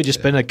 He's really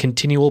just been a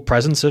continual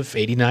presence of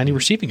 80, 90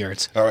 receiving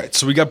yards. All right,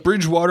 so we got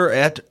Bridgewater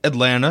at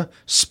Atlanta.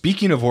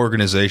 Speaking of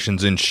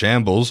organizations in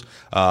shambles,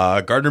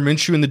 Gardner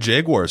Minshew and the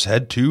Jaguars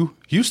head to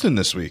Houston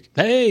this week.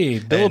 Hey,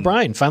 Bill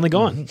O'Brien finally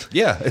gone.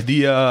 Yeah,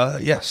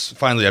 yes,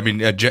 finally. I mean,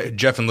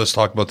 Jeff and Liz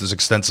talked about this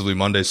extensively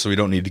Monday, so we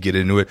don't need to get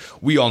into it.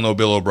 We all know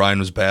Bill O'Brien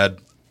was bad.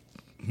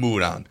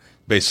 Moving on,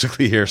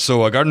 basically here.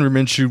 So Gardner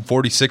Minshew,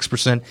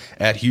 46%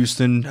 at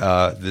Houston.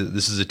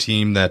 This is a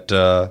team that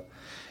the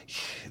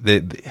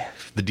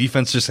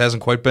defense just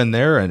hasn't quite been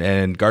there,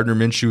 and Gardner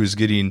Minshew is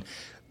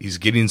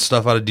getting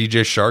stuff out of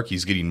DJ Shark.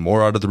 He's getting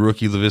more out of the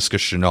rookie Laviska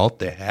Shenault.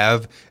 They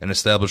have an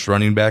established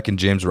running back in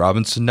James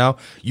Robinson now.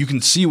 You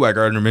can see why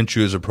Gardner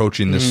Minshew is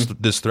approaching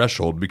this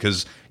threshold,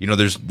 because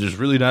there's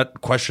really not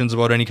questions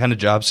about any kind of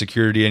job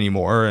security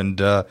anymore,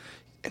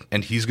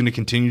 and he's going to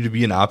continue to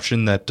be an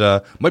option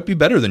that might be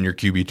better than your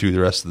QB2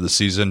 the rest of the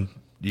season.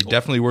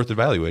 Definitely worth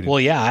evaluating. Well,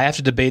 yeah, I have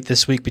to debate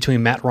this week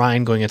between Matt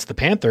Ryan going against the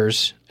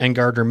Panthers and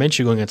Gardner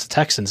Minshew going against the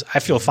Texans.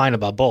 I feel fine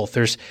about both.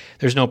 There's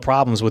no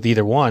problems with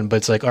either one, but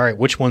it's like, all right,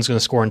 which one's going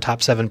to score in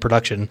top 7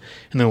 production,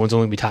 and then one's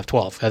only going to be top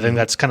 12. I think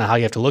that's kind of how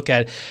you have to look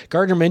at it.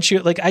 Gardner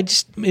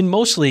Minshew, in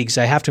most leagues,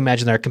 I have to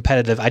imagine they're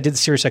competitive. I did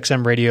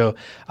SiriusXM radio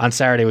on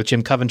Saturday with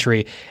Jim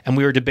Coventry, and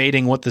we were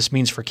debating what this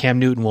means for Cam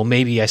Newton. Well,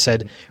 maybe I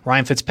said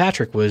Ryan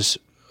Fitzpatrick was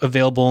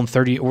available in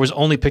 30 or was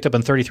only picked up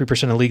in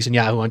 33% of leagues in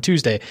Yahoo on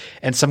Tuesday,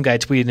 and some guy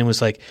tweeted and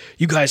was like,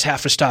 you guys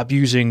have to stop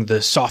using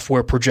the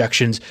software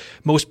projections.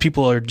 Most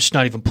people are just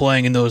not even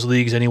playing in those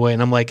leagues anyway.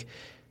 And I'm like,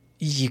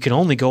 you can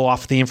only go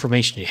off the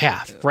information you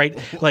have, right?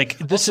 Like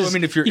this also, is. I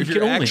mean, if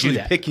you're actually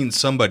picking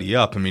somebody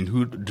up, I mean,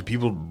 who do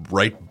people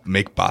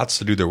make bots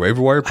to do their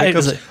waiver wire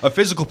pickups? A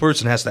physical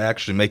person has to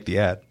actually make the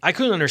ad. I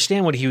couldn't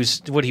understand what he was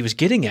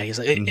getting at. He's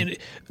like,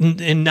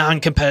 in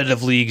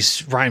non-competitive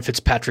leagues, Ryan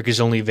Fitzpatrick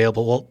is only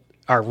available. Well,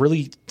 are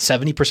really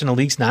 70% of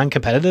leagues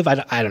non-competitive?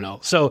 I don't know.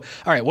 So,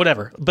 all right,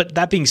 whatever. But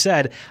that being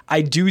said,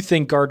 I do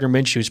think Gardner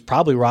Minshew is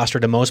probably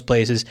rostered in most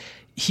places.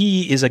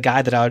 He is a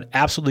guy that I would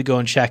absolutely go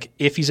and check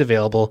if he's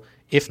available.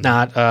 If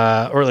not,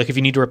 or like if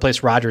you need to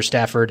replace Rodgers,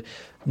 Stafford,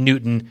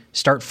 Newton,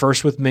 start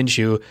first with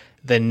Minshew.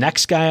 The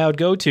next guy I would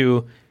go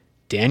to,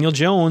 Daniel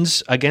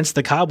Jones against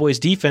the Cowboys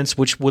defense,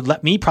 which would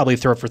let me probably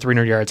throw it for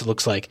 300 yards, it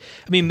looks like.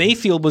 I mean,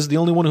 Mayfield was the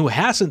only one who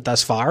hasn't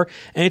thus far,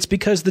 and it's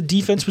because the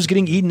defense was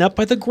getting eaten up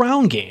by the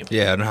ground game.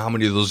 Yeah, and how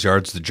many of those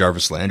yards did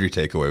Jarvis Landry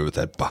take away with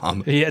that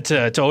bomb? Yeah,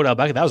 to Odell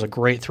Beckham. That was a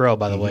great throw,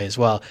 by the way, as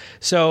well.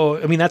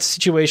 So, I mean, that's the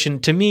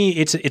situation. To me,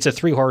 it's a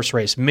 3-horse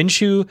race.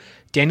 Minshew,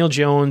 Daniel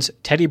Jones,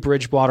 Teddy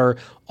Bridgewater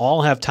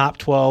all have top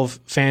 12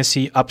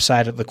 fantasy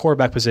upside at the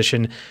quarterback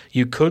position.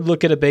 You could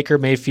look at a Baker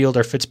Mayfield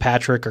or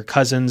Fitzpatrick or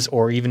Cousins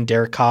or even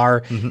Derek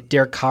Carr.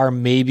 Derek Carr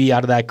may be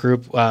out of that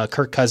group.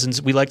 Kirk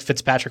Cousins. We liked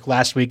Fitzpatrick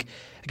last week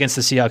against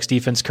the Seahawks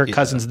defense. Kirk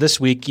Cousins this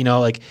week, I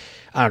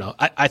don't know.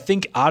 I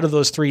think out of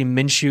those three,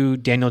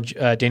 Minshew,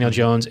 Daniel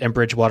Jones, and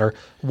Bridgewater,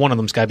 one of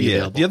them's got to be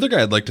available. The other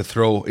guy I'd like to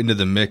throw into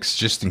the mix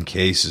just in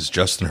case is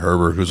Justin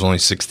Herbert, who's only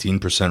 16%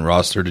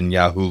 rostered in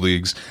Yahoo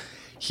leagues.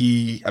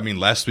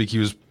 Last week he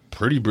was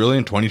pretty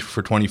brilliant, 20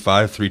 for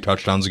 25, 3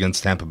 touchdowns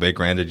against Tampa Bay.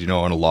 Granted,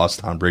 on a loss,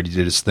 Tom Brady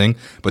did his thing.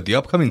 But the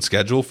upcoming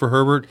schedule for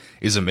Herbert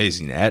is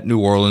amazing. At New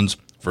Orleans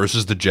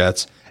versus the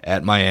Jets,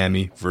 at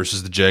Miami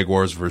versus the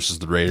Jaguars versus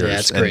the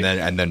Raiders,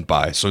 and then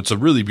bye. So it's a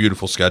really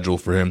beautiful schedule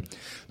for him.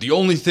 The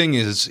only thing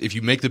is, if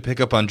you make the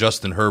pickup on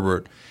Justin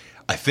Herbert,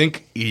 I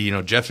think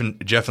Jeff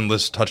and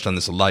Liz touched on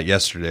this a lot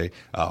yesterday.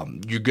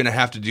 You're going to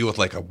have to deal with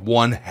like a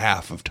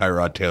 1/2 of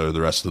Tyrod Taylor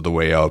the rest of the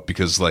way out,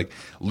 because like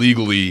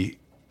legally,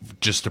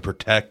 just to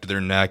protect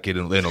their neck in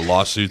a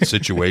lawsuit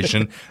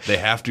situation, they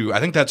have to. I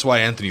think that's why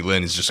Anthony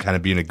Lynn is just kind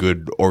of being a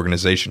good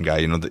organization guy.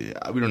 We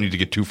don't need to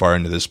get too far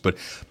into this, but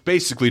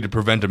basically to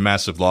prevent a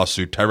massive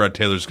lawsuit, Tyrod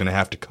Taylor's going to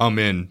have to come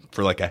in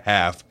for like a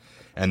half,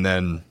 and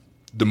then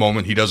the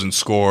moment he doesn't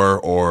score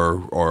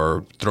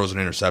or throws an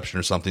interception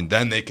or something,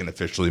 then they can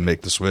officially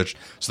make the switch,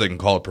 so they can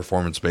call it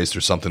performance-based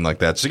or something like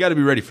that. So you got to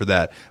be ready for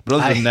that. But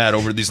other than that,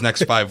 over these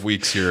next 5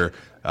 weeks here,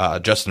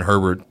 Justin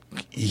Herbert,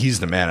 he's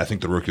the man. I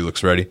think the rookie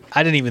looks ready.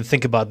 I didn't even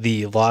think about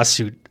the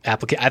lawsuit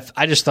application.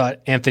 I just thought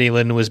Anthony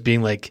Lynn was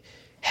being like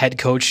head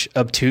coach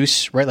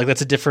obtuse, right? Like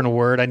that's a different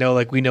word. I know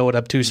like we know what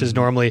obtuse is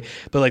normally,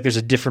 but like there's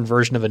a different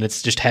version of it. And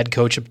it's just head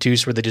coach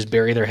obtuse where they just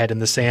bury their head in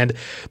the sand.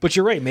 But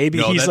you're right. Maybe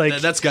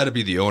that's got to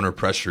be the owner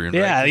pressuring.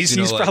 Yeah, right?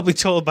 he's probably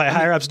told by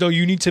higher ups, no,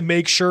 you need to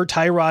make sure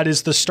Tyrod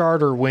is the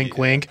starter. Wink,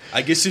 wink.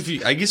 I guess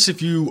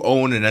if you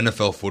own an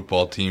NFL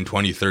football team,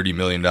 $20-30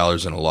 million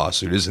in a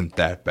lawsuit isn't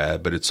that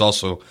bad, but it's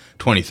also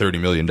 $20-30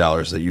 million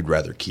that you'd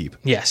rather keep.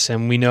 Yes,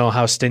 and we know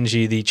how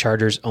stingy the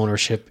Chargers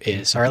ownership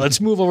is. All right,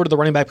 let's move over to the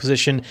running back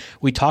position.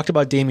 We talked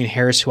about Damian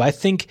Harris, who I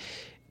think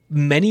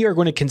many are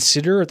going to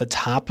consider at the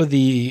top of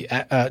the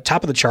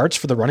charts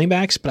for the running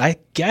backs, but I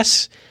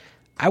guess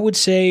I would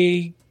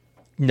say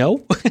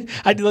no.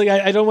 I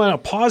don't want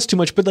to pause too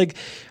much, but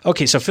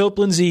okay, so Philip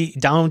Lindsay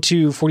down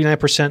to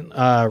 49%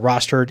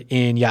 rostered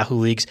in Yahoo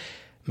leagues.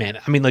 Man,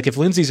 I mean, if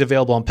Lindsay's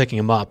available, I'm picking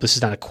him up. This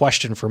is not a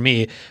question for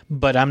me,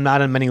 but I'm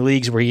not in many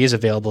leagues where he is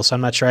available, so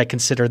I'm not sure I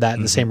consider that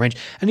in the same range.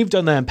 And you've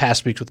done that in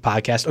past weeks with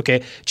podcasts.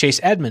 Okay, Chase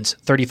Edmonds,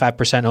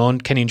 35%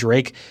 owned. Kenny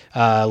Drake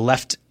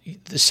left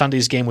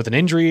Sunday's game with an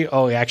injury.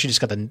 Oh, he actually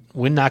just got the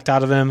wind knocked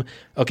out of him.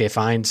 Okay,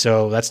 fine.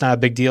 So that's not a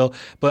big deal.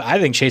 But I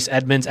think Chase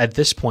Edmonds at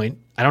this point,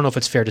 I don't know if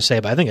it's fair to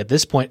say, but I think at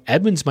this point,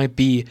 Edmonds might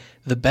be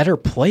the better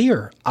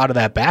player out of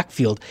that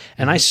backfield.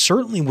 And I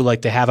certainly would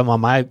like to have him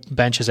on my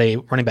bench as a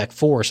running back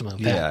 4 or something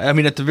like that. Yeah, I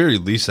mean, at the very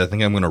least, I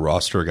think I'm going to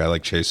roster a guy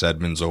like Chase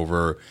Edmonds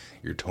over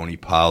your Tony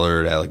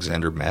Pollard,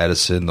 Alexander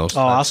Madison.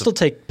 I'll still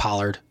take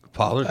Pollard.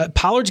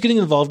 Pollard's getting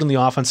involved in the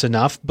offense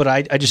enough, but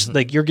I just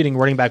like you're getting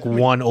running back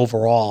 1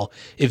 overall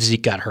if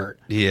Zeke got hurt.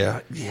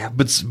 Yeah,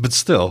 but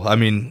still, I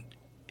mean,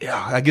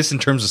 yeah, I guess in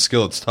terms of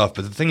skill, it's tough.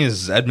 But the thing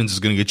is Edmonds is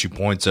going to get you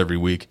points every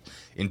week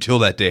until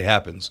that day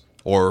happens,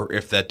 or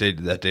if that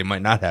day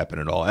might not happen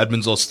at all.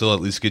 Edmonds will still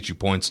at least get you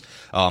points.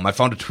 I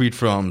found a tweet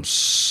from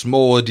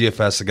Smola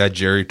DFS, the guy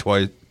Jerry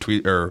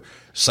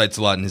cites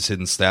a lot in his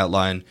hidden stat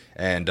line,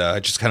 and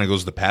it just kind of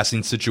goes to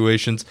passing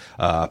situations.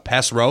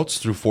 Pass routes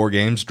through 4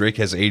 games, Drake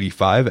has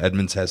 85,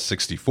 Edmonds has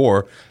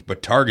 64,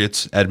 but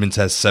targets, Edmonds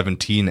has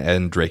 17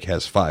 and Drake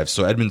has 5.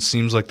 So Edmonds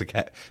seems like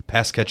the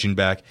pass catching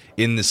back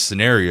in this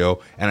scenario,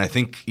 and I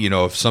think,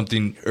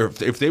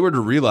 if they were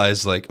to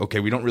realize, like, okay,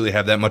 we don't really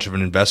have that much of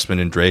an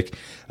investment in Drake,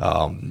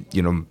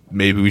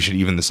 maybe we should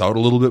even this out a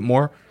little bit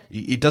more.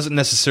 It doesn't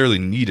necessarily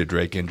need a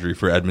Drake injury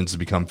for Edmonds to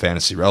become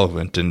fantasy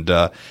relevant,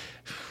 and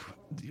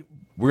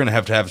we're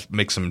going to have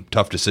make some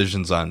tough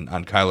decisions on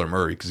Kyler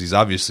Murray because he's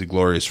obviously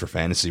glorious for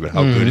fantasy, but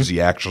how good is he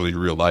actually in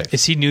real life?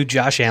 Is he new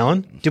Josh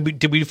Allen?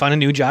 Did we find a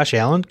new Josh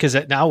Allen? Because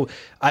now,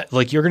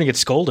 you're going to get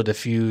scolded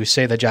if you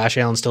say that Josh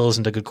Allen still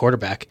isn't a good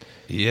quarterback.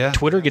 Yeah,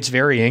 Twitter gets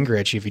very angry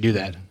at you if you do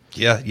that.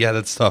 Yeah,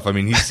 that's tough. I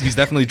mean, he's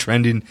definitely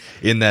trending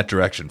in that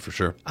direction for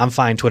sure. I'm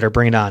fine, Twitter.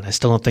 Bring it on. I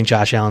still don't think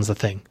Josh Allen's the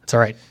thing. It's all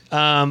right.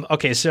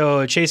 Okay,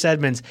 so Chase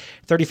Edmonds,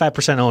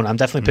 35% owned. I'm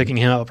definitely picking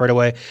him up right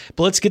away.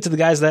 But let's get to the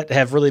guys that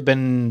have really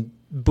been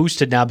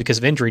boosted now because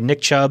of injury.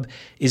 Nick Chubb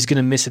is going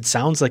to miss, it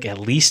sounds like, at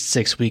least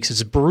 6 weeks.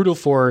 It's brutal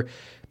for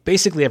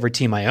basically every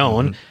team I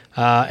own,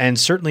 and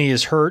certainly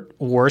is hurt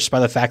worse by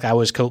the fact that I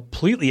was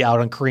completely out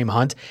on Kareem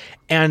Hunt.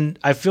 And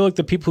I feel like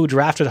the people who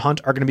drafted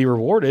Hunt are going to be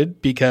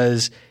rewarded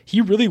because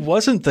he really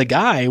wasn't the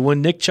guy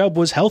when Nick Chubb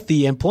was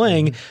healthy and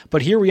playing.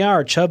 But here we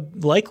are,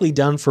 Chubb likely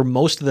done for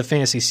most of the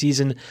fantasy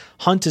season.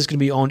 Hunt is going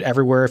to be owned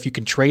everywhere if you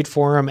can trade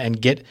for him and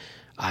get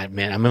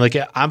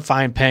I'm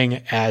fine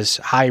paying as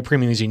high a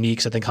premium as you need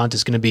because I think Hunt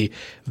is going to be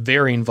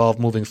very involved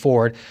moving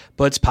forward.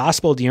 But it's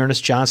possible Dearness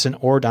Johnson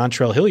or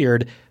Dontrell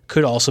Hilliard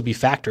could also be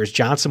factors.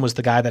 Johnson was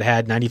the guy that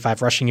had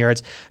 95 rushing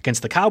yards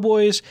against the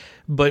Cowboys,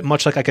 but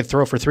much like I could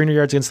throw for 300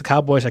 yards against the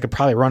Cowboys, I could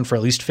probably run for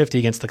at least 50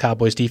 against the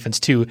Cowboys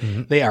defense too.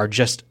 They are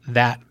just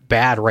that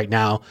bad right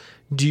now.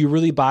 Do you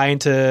really buy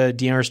into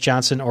Dearness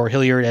Johnson or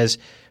Hilliard as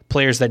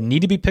players that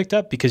need to be picked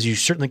up? Because you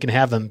certainly can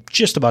have them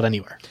just about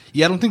anywhere.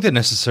 Yeah, I don't think they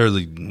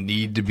necessarily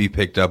need to be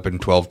picked up in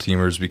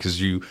 12-teamers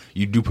because you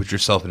do put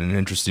yourself in an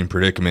interesting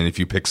predicament if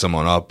you pick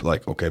someone up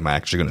like, okay, am I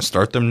actually going to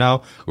start them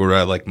now? Or do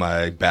I like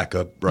my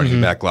backup running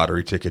back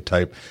lottery ticket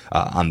type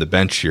on the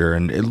bench here?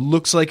 And it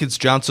looks like it's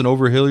Johnson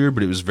over Hilliard,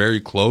 but it was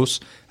very close.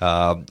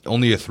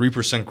 Only a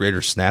 3%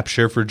 greater snap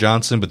share for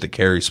Johnson, but the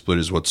carry split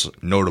is what's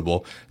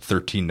notable,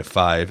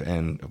 13-5,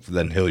 and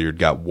then Hilliard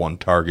got 1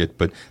 target,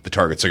 but the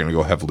targets are going to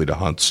go heavily to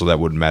Hunt, so that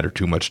wouldn't matter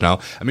too much now.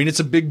 I mean, it's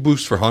a big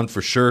boost for Hunt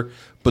for sure,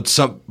 but it's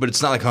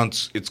not like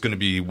it's going to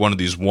be one of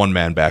these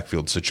one-man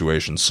backfield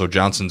situations. So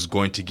Johnson's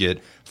going to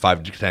get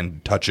 5 to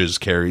 10 touches,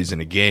 carries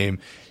in a game.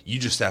 You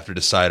just have to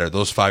decide, are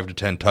those 5 to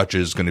 10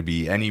 touches going to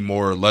be any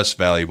more or less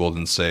valuable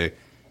than, say,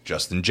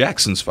 Justin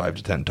Jackson's 5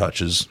 to 10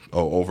 touches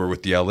over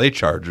with the LA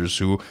Chargers,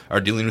 who are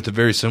dealing with a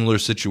very similar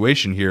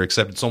situation here,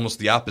 except it's almost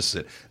the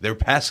opposite. Their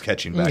pass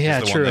catching back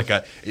is the one that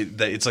got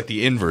it's like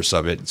the inverse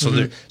of it.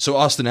 So so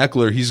Austin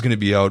Eckler, he's going to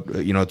be out.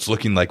 It's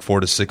looking like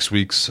 4 to 6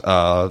 weeks with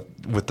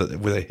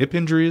a hip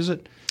injury. Is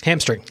it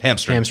hamstring?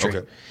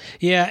 Okay.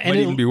 Yeah, and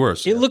might even be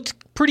worse. It looked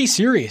pretty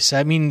serious.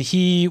 I mean,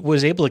 he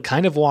was able to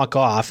kind of walk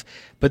off,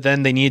 but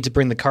then they needed to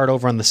bring the cart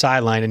over on the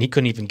sideline, and he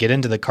couldn't even get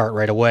into the cart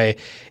right away.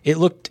 It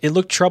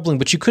looked troubling,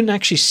 but you couldn't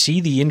actually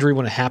see the injury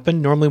when it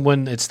happened. Normally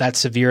when it's that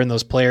severe in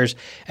those players,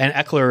 and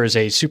Eckler is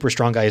a super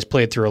strong guy. He's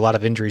played through a lot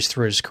of injuries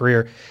through his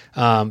career.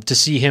 To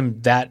see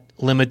him that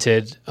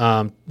limited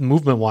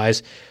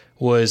movement-wise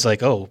was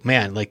like, oh,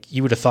 man, like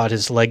you would have thought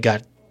his leg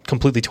got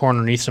completely torn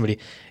underneath somebody.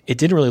 It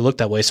didn't really look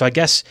that way. So I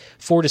guess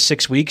 4 to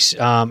 6 weeks,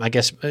 I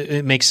guess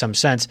it makes some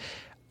sense.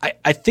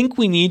 I think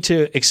we need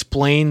to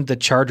explain the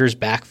Chargers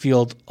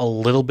backfield a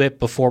little bit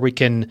before we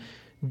can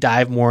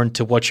dive more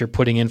into what you're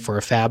putting in for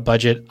a fab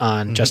budget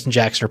on Justin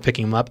Jackson or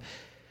picking him up.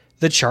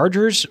 The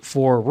Chargers,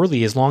 for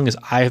really as long as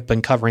I've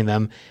been covering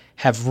them,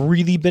 have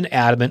really been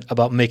adamant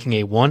about making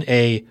a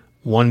 1A,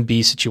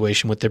 1B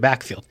situation with their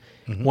backfield.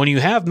 When you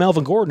have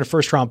Melvin Gordon, a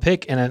first-round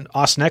pick, and an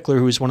Austin Eckler,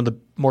 who is one of the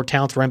more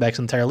talented running backs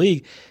in the entire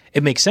league,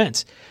 it makes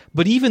sense.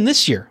 But even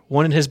this year,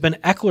 when it has been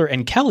Eckler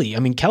and Kelly, I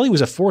mean, Kelly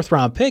was a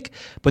 4th-round pick,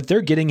 but they're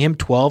getting him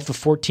 12 to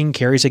 14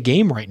 carries a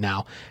game right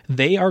now.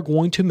 They are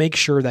going to make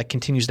sure that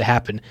continues to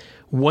happen.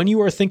 When you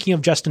are thinking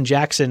of Justin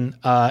Jackson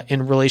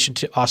in relation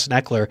to Austin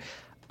Eckler,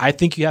 I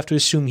think you have to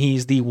assume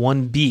he's the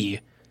 1B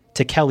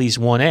to Kelly's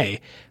 1A.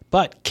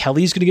 But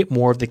Kelly's going to get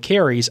more of the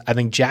carries. I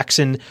think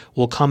Jackson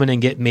will come in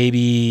and get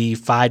maybe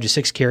 5 to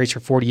 6 carries for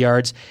 40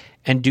 yards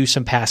and do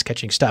some pass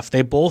catching stuff.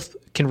 They both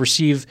can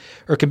receive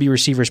or can be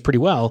receivers pretty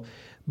well,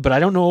 but I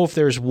don't know if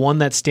there's one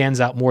that stands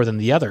out more than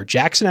the other.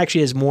 Jackson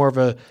actually has more of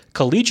a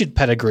collegiate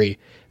pedigree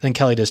than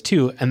Kelly does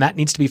too, and that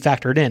needs to be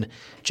factored in.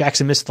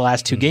 Jackson missed the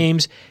last 2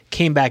 games,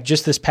 came back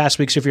just this past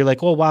week, so if you're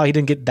like, oh, wow, he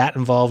didn't get that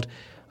involved,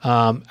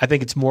 I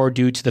think it's more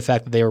due to the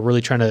fact that they were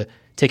really trying to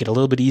take it a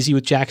little bit easy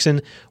with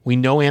Jackson. We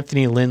know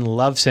Anthony Lynn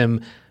loves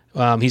him.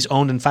 He's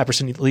owned in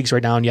 5% leagues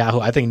right now on Yahoo.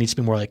 I think it needs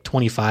to be more like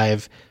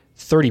 25,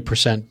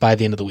 30% by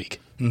the end of the week.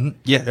 Mm-hmm.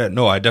 Yeah,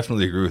 no, I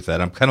definitely agree with that.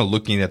 I'm kind of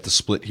looking at the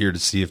split here to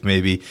see if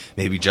maybe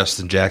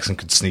Justin Jackson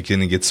could sneak in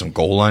and get some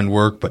goal line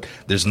work, but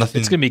there's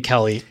nothing. It's going to be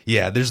Kelly.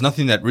 Yeah, there's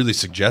nothing that really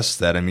suggests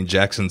that. I mean,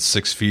 Jackson's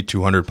 6 feet,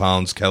 200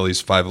 pounds.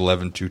 Kelly's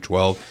 5'11",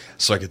 212.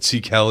 So I could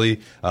see Kelly.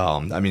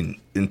 I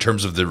mean, in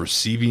terms of the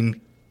receiving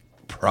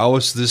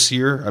prowess this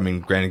year, I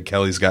mean, granted,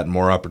 Kelly's gotten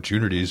more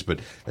opportunities, but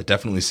it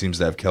definitely seems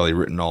to have Kelly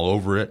written all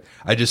over it.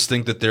 I just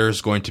think that there's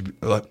going to be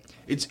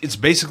it's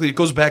basically, it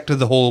goes back to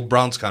the whole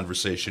Browns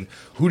conversation.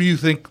 Who do you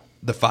think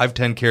the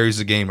 5-10 carries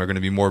a game are going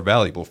to be more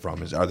valuable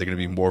from? Are they going to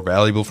be more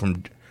valuable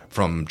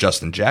from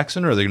Justin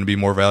Jackson, or are they going to be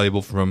more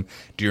valuable from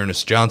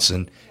Dearness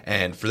Johnson?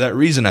 And for that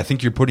reason, I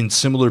think you're putting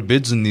similar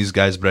bids in these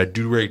guys, but I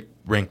do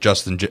rank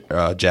Justin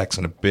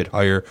Jackson a bit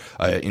higher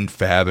in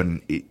Fab,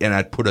 and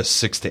I'd put a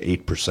 6 to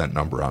 8%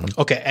 number on him.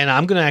 Okay, and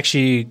I'm going to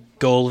actually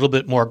go a little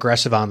bit more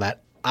aggressive on that.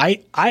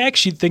 I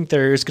actually think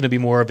there is going to be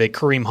more of a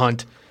Kareem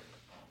Hunt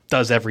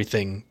does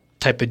everything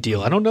type of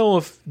deal. I don't know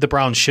if the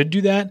Browns should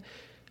do that,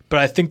 but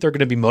I think they're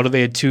going to be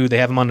motivated to. They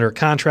have him under a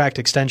contract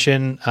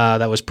extension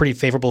that was pretty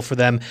favorable for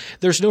them.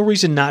 There's no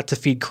reason not to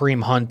feed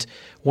Kareem Hunt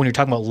when you're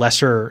talking about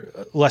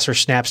lesser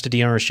snaps to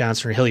Dearness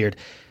Johnson or Hilliard.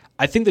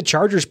 I think the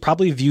Chargers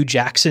probably view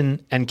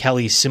Jackson and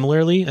Kelly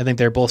similarly. I think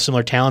they're both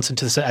similar talents, and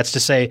that's to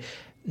say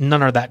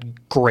none are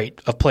that great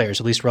of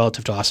players, at least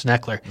relative to Austin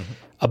Eckler. Mm-hmm.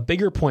 A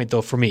bigger point,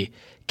 though, for me,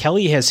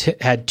 Kelly has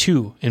had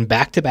 2 in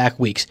back-to-back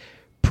weeks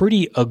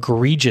pretty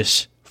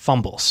egregious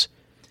fumbles.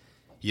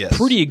 Yes.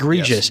 Pretty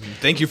egregious. Yes.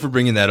 Thank you for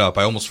bringing that up.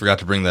 I almost forgot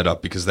to bring that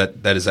up because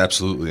that is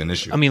absolutely an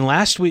issue. I mean,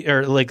 last week,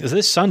 or like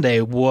this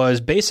Sunday, was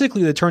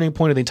basically the turning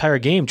point of the entire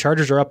game.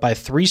 Chargers are up by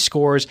 3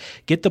 scores,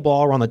 get the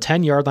ball around the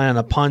 10-yard line on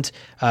a punt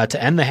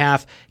to end the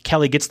half.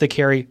 Kelly gets the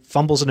carry,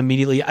 fumbles it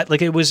immediately.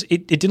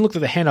 It didn't look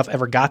like the handoff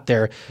ever got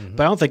there,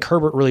 but I don't think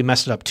Herbert really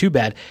messed it up too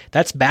bad.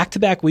 That's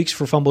back-to-back weeks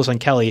for fumbles on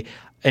Kelly.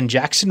 And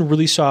Jackson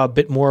really saw a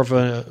bit more of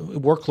a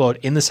workload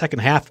in the second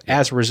half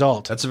as a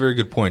result. That's a very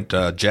good point.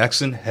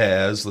 Jackson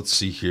has, let's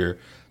see here,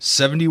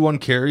 71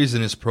 carries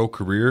in his pro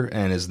career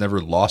and has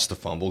never lost a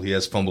fumble. He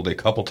has fumbled a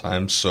couple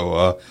times,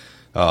 so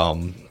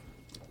I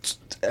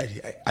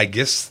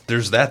guess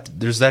there's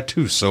that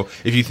too. So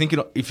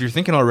if you're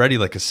thinking already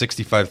like a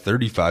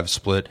 65-35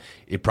 split,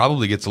 it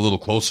probably gets a little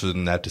closer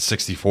than that to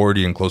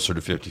 60-40 and closer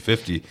to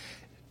 50-50.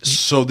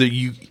 So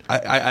that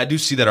I do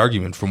see that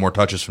argument for more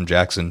touches from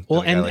Jackson.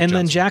 Well,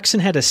 then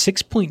Jackson had a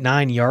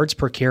 6.9 yards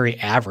per carry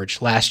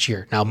average last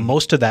year. Now,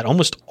 most of that,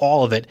 almost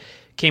all of it,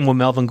 came when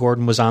Melvin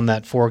Gordon was on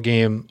that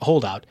 4-game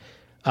holdout.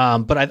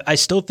 But I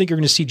still think you're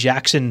going to see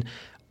Jackson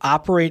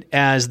operate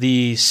as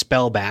the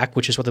spell back,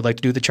 which is what they'd like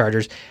to do with the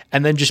Chargers,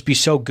 and then just be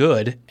so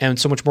good and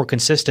so much more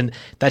consistent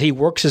that he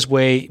works his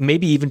way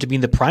maybe even to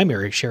being the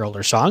primary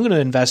shareholder. So I'm going to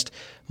invest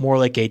more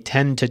like a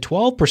 10 to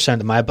 12%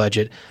 of my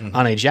budget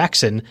on a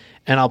Jackson,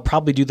 and I'll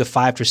probably do the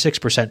 5 to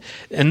 6%.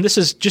 And this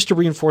is just to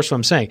reinforce what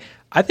I'm saying.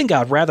 I think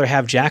I'd rather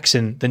have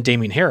Jackson than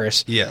Damian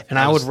Harris. Yeah, and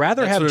I would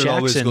rather have Jackson. It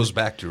always goes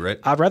back to, right?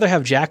 I'd rather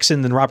have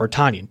Jackson than Robert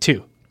Tonyan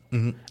too.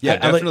 Mm-hmm. Yeah,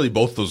 definitely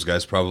both those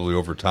guys probably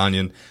over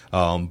Tonyan.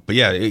 But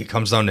yeah, it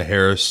comes down to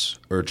Harris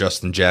or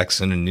Justin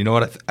Jackson. And you know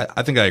what?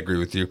 I think I agree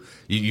with you.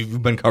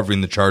 You've been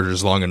covering the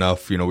Chargers long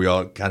enough. You know, we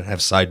all kind of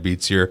have side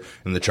beats here,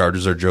 and the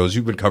Chargers are Joe's.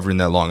 You've been covering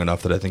that long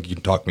enough that I think you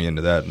can talk me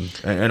into that,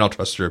 and I'll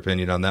trust your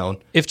opinion on that one.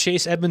 If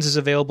Chase Edmonds is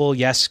available,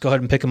 yes, go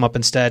ahead and pick him up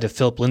instead. If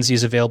Philip Lindsay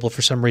is available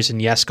for some reason,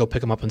 yes, go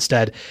pick him up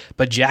instead.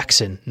 But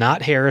Jackson,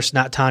 not Harris,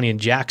 not Tonyan,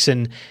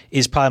 Jackson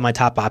is probably my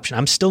top option.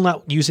 I'm still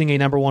not using a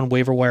number 1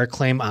 waiver wire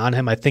claim on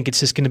him. I think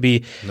it's just going to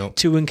be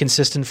too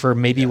inconsistent for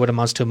maybe what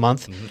amounts to a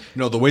month. Mm-hmm. You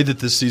know, the way that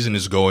this season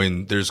is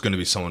going, there's going to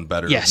be someone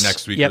better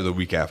next week or the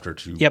week after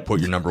to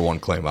put your number 1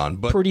 claim on.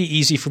 But pretty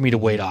easy for me to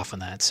wait off on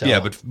that. So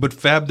yeah, but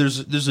Fab,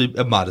 there's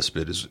a modest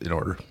bid is in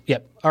order.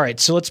 Yep. All right,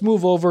 so let's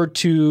move over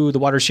to the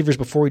wide receivers.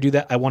 Before we do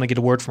that, I want to get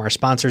a word from our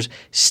sponsors,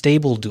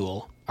 Stable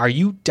Duel. Are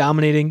you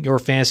dominating your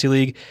fantasy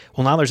league?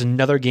 Well, now there's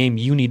another game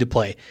you need to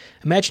play.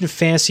 Imagine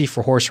fantasy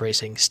for horse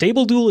racing.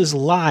 Stable Duel is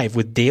live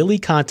with daily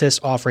contests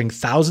offering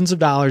thousands of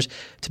dollars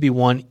to be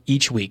won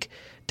each week.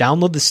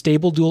 Download the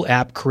Stable Duel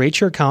app, create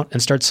your account,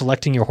 and start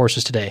selecting your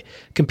horses today.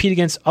 Compete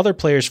against other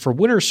players for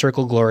winner's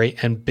circle glory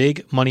and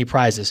big money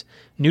prizes.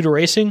 New to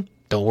racing?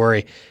 Don't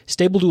worry.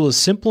 Stable Duel is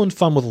simple and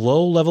fun with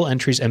low-level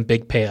entries and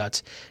big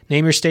payouts.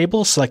 Name your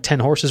stable, select 10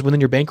 horses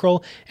within your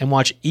bankroll, and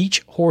watch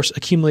each horse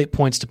accumulate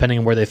points depending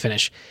on where they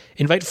finish.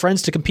 Invite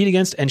friends to compete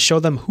against and show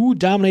them who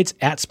dominates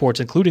at sports,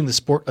 including the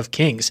sport of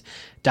kings.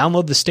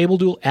 Download the Stable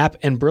Duel app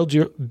and build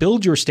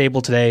your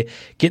stable today.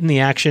 Get in the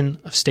action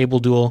of Stable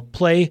Duel.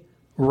 Play,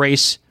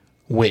 race,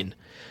 win.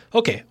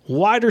 Okay,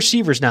 wide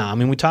receivers now. I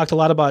mean, we talked a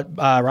lot about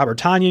Robert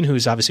Tonyan,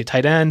 who's obviously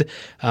tight end.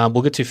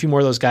 We'll get to a few more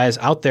of those guys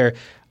out there.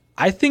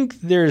 I think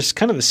there's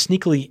kind of a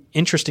sneakily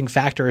interesting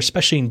factor,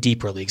 especially in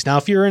deeper leagues. Now,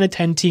 if you're in a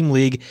 10-team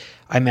league,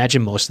 I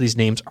imagine most of these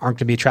names aren't going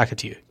to be attractive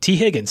to you. T.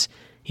 Higgins,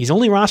 he's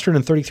only rostered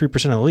in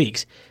 33% of the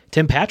leagues.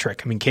 Tim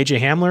Patrick,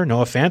 KJ Hamler,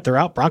 Noah Fant, they're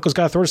out. Broncos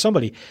got to throw to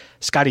somebody.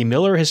 Scotty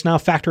Miller has now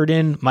factored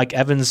in. Mike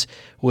Evans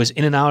was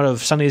in and out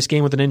of Sunday's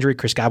game with an injury.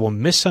 Chris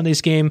Godwin missed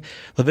Sunday's game.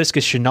 Laviska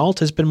Shenault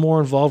has been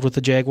more involved with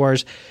the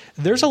Jaguars.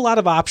 There's a lot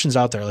of options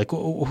out there. Like,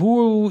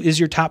 who is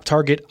your top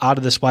target out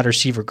of this wide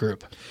receiver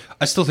group?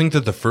 I still think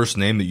that the first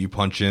name that you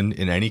punch in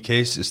any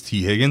case is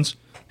T. Higgins.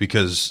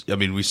 Because,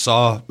 we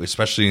saw,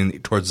 especially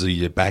towards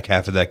the back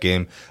half of that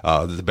game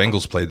that the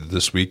Bengals played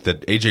this week,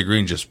 that A.J.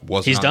 Green just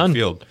wasn't on the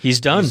field. He's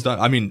done.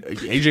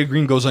 A.J.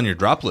 Green goes on your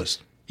drop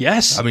list.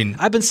 Yes,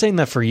 I've been saying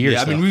that for years.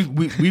 Yeah,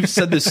 we've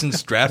said this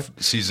since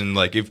draft season.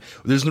 Like,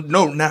 if there's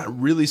not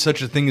really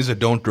such a thing as a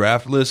don't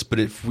draft list, but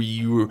if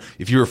you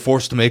were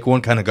forced to make one,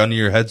 kind of gun to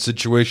your head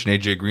situation,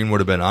 AJ Green would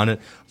have been on it.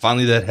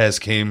 Finally, that has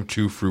came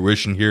to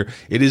fruition here.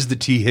 It is the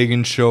T.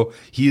 Higgins show.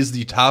 He is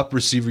the top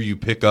receiver you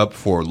pick up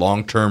for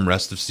long-term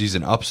rest of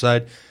season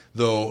upside.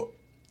 Though,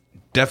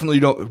 definitely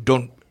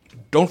don't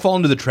fall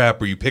into the trap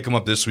where you pick him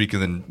up this week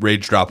and then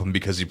rage drop him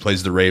because he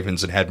plays the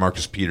Ravens and had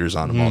Marcus Peters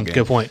on him all game.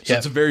 Good point. So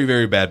It's a very,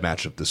 very bad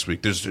matchup this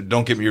week.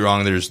 Don't get me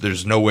wrong.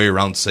 There's no way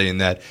around saying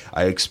that.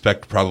 I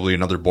expect probably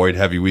another Boyd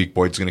heavy week.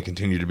 Boyd's going to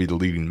continue to be the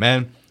leading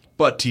man,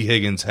 but T.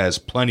 Higgins has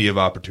plenty of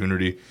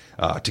opportunity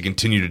to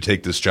continue to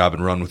take this job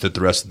and run with it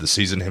the rest of the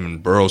season. Him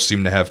and Burrow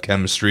seem to have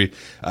chemistry.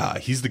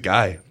 He's the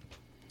guy.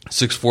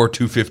 6'4",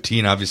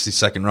 215, obviously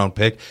second-round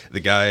pick.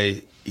 The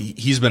guy...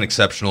 He's been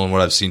exceptional in what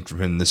I've seen from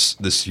him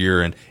this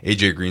year, and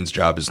AJ Green's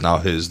job is now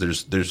his.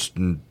 There's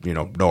no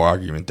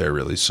argument there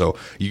really. So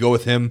you go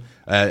with him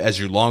as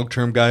your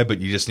long-term guy, but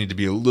you just need to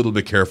be a little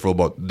bit careful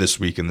about this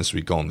week and this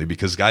week only,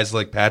 because guys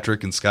like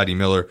Patrick and Scotty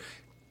Miller,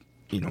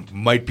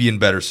 might be in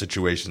better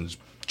situations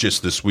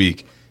just this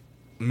week.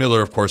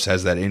 Miller, of course,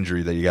 has that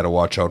injury that you got to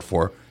watch out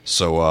for.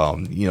 So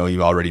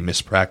you already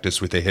missed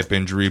practice with a hip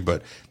injury,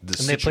 but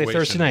they play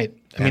Thursday night.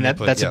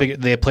 That's a big.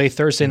 They play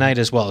Thursday night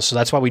as well, so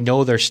that's why we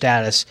know their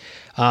status.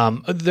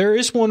 There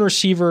is one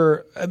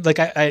receiver, like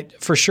I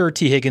for sure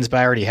T. Higgins,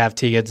 but I already have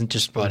T. Higgins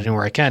just about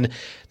anywhere I can.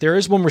 There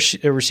is one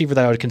receiver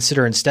that I would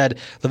consider instead.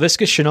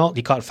 Laviska Shenault,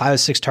 he caught 5 of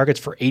 6 targets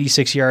for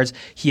 86 yards.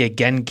 He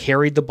again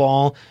carried the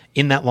ball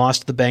in that loss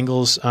to the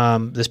Bengals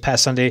this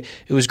past Sunday.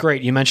 It was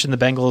great. You mentioned the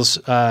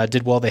Bengals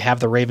did well. They have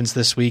the Ravens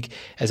this week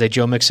as a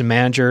Joe Mixon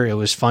manager. It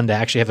was fun to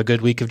actually have a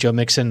good week of Joe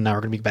Mixon. Now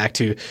we're going to be back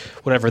to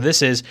whatever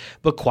this is.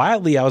 But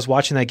quietly, I was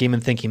watching that game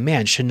and thinking,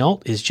 man,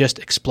 Shenault is just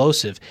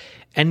explosive.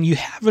 And you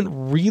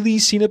haven't really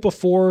seen it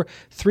before.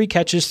 3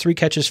 catches,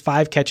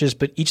 5 catches,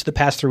 but each of the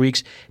past 3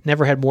 weeks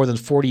never had more than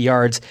 40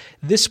 yards.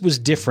 This was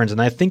different,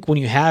 and I think when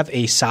you have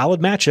a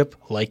solid matchup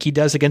like he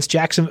does against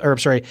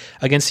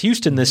against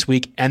Houston this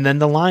week, and then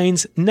the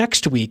Lions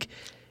next week,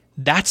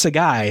 that's a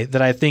guy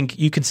that I think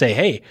you can say,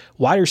 hey,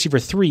 wide receiver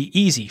 3,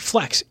 easy,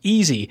 flex,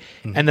 easy.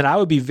 Mm-hmm. And that I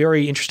would be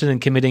very interested in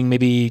committing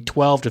maybe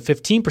 12 to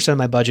 15% of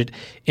my budget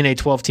in a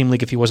 12-team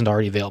league if he wasn't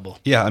already available.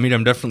 Yeah,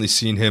 I'm definitely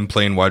seeing him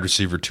playing wide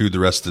receiver 2 the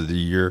rest of the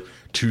year,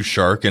 2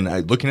 Shark.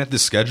 And looking at the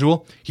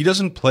schedule, he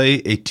doesn't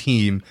play a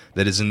team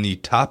that is in the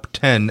top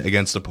 10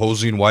 against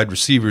opposing wide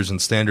receivers in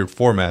standard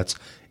formats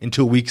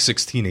until week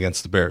 16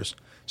 against the Bears.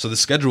 So the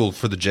schedule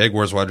for the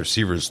Jaguars wide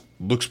receivers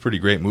looks pretty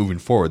great moving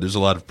forward. There's a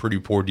lot of pretty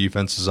poor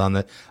defenses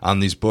on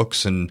these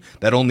books, and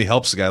that only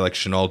helps a guy like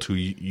Shenault, who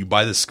you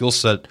buy the skill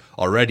set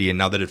already, and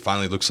now that it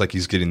finally looks like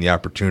he's getting the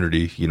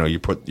opportunity, you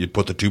put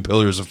the 2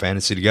 pillars of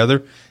fantasy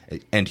together,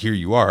 and here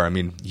you are.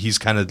 He's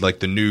kind of like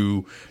the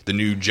new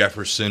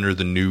Jefferson or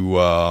the new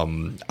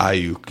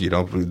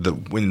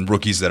Ayuk, when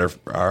rookies that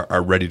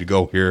are ready to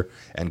go here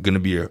and going to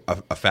be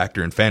a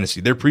factor in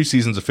fantasy. Their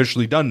preseason's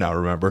officially done now,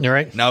 remember? You're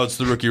right. Now it's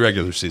the rookie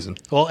regular season.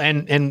 Well,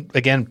 and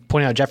again,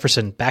 pointing out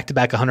Jefferson,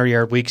 back-to-back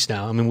 100-yard weeks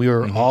now. We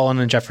were all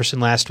on Jefferson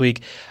last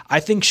week.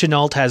 I think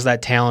Shenault has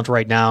that talent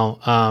right now.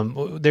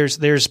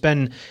 There's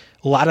been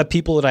a lot of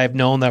people that I've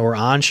known that were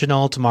on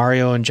Shenault,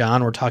 Mario and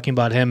John, were talking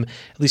about him,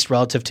 at least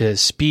relative to his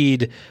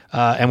speed,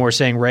 and we're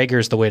saying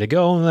Rager's the way to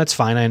go, and that's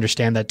fine. I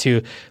understand that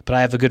too. But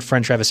I have a good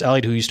friend, Travis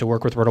Elliott, who used to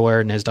work with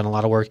RotoWire and has done a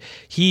lot of work.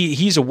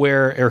 He's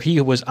aware, or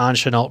he was on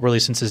Shenault really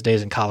since his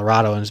days in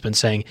Colorado and has been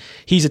saying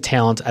he's a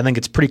talent. I think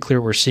it's pretty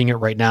clear we're seeing it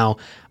right now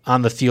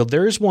on the field.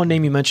 There is one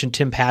name you mentioned,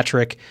 Tim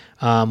Patrick,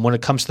 when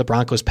it comes to the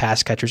Broncos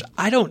pass catchers.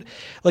 I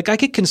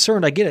get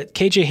concerned. I get it.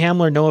 KJ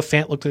Hamler, Noah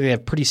Fant looked like they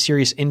have pretty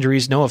serious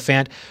injuries. Noah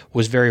Fant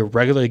was very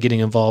regularly getting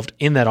involved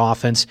in that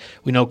offense.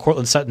 We know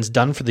Cortland Sutton's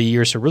done for the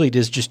year, so really it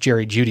is just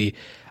Jerry Jeudy.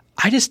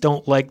 I just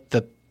don't like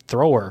the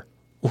thrower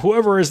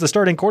whoever is the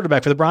starting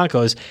quarterback for the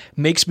Broncos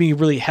makes me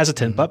really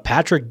hesitant. But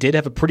Patrick did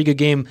have a pretty good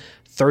game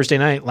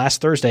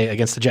last Thursday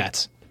against the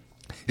Jets.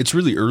 It's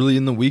really early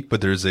in the week,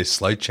 but there's a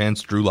slight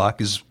chance Drew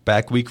Lock is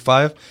back week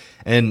 5.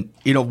 And,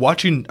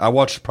 I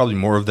watched probably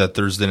more of that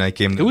Thursday night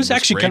game. It was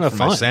actually kind of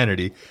fun. My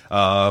sanity.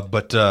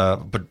 But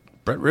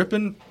Brett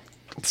Rippon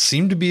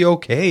seemed to be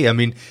okay. I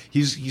mean,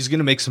 he's going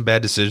to make some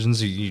bad decisions.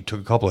 He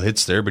took a couple of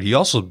hits there, but he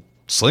also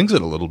slings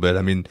it a little bit.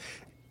 I mean,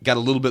 got a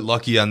little bit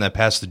lucky on that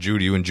pass to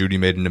Judy when Judy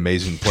made an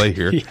amazing play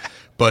here. Yeah.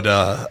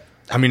 But,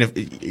 if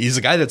he's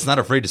a guy that's not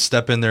afraid to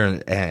step in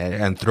there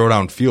and throw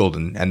downfield,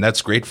 and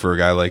that's great for a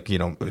guy like,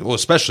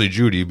 especially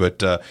Judy.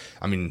 But,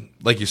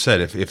 like you said,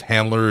 if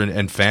Hamler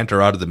and Fant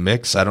are out of the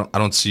mix, I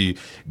don't see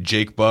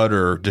Jake Budd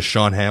or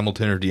Deshaun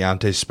Hamilton or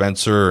Deontay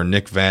Spencer or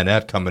Nick Van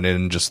Ette coming in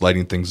and just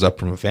lighting things up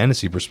from a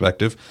fantasy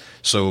perspective.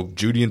 So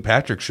Judy and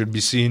Patrick should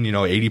be seeing,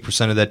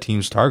 80% of that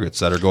team's targets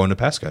that are going to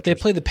pass catchers. They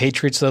play the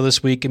Patriots, though,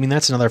 this week. I mean,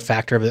 that's another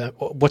factor of it.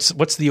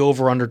 What's the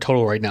over-under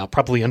total right now?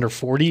 Probably under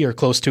 40 or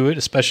close to it,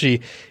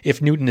 especially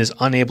if Newton is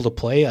unable to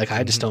play. Like,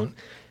 I just don't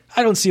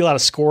see a lot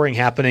of scoring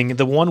happening.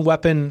 The one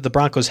weapon the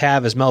Broncos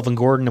have is Melvin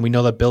Gordon, and we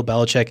know that Bill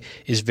Belichick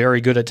is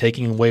very good at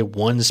taking away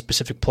one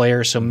specific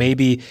player, so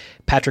maybe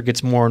Patrick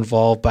gets more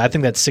involved. But I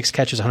think that 6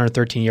 catches,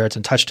 113 yards,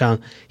 and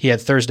touchdown he had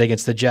Thursday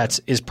against the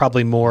Jets is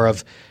probably more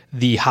of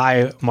the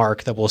high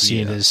mark that we'll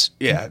see in his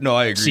no,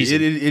 I agree.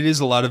 It is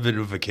a lot of it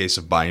of a case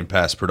of buying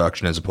past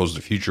production as opposed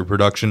to future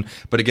production.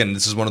 But again,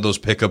 this is one of those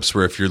pickups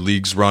where if your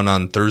leagues run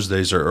on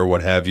Thursdays or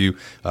what have you,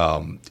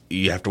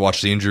 you have to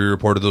watch the injury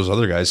report of those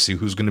other guys, see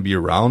who's going to be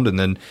around, and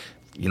then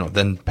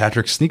then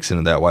Patrick sneaks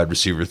into that wide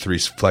receiver 3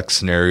 flex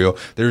scenario.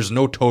 There's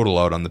no total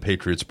out on the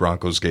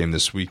Patriots-Broncos game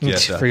this week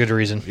yet. For good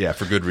reason. Yeah,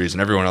 for good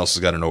reason. Everyone else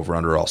has got an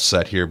over-under all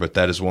set here, but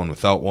that is one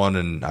without one,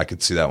 and I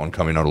could see that one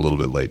coming out a little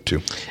bit late, too.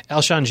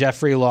 Alshon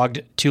Jeffrey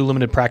logged 2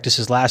 limited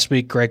practices last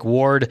week. Greg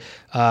Ward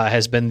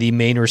has been the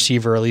main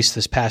receiver, at least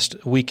this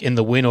past week, in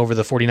the win over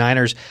the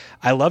 49ers.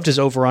 I loved his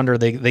over-under.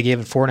 They gave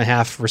it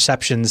 4.5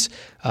 receptions,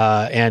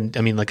 and,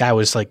 the guy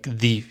was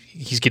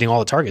he's getting all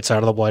the targets out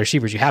of the wide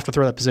receivers. You have to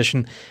throw that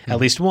position at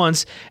least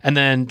once. And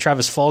then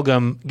Travis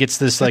Fulgham gets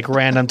this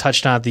random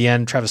touchdown at the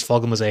end. Travis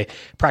Fulgham was a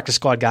practice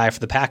squad guy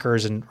for the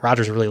Packers, and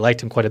Rodgers really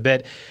liked him quite a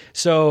bit.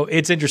 So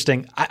it's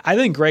interesting. I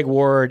think Greg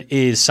Ward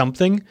is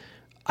something.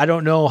 I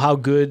don't know how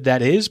good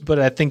that is, but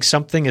I think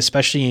something,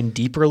 especially in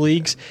deeper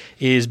leagues,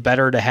 is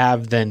better to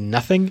have than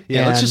nothing.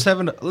 Yeah,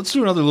 let's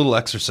do another little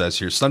exercise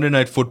here. Sunday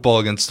Night Football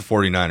against the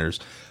 49ers.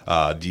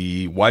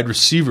 The wide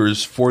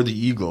receivers for the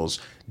Eagles,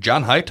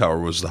 John Hightower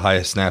was the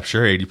highest snap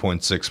share,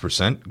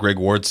 80.6%. Greg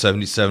Ward,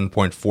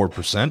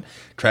 77.4%.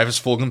 Travis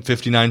Fulgham,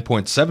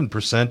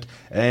 59.7%.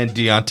 And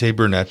Deontay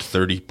Burnett,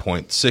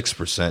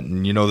 30.6%.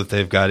 And you know that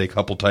they've got a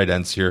couple tight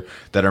ends here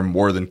that are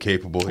more than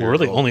capable here.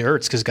 Really, only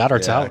Ertz because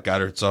Goddard's out.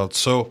 Goddard's out.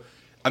 So,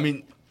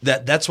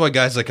 that's why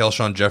guys like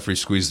Alshon Jeffrey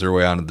squeeze their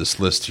way onto this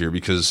list here,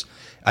 because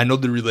I know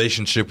the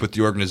relationship with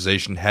the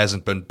organization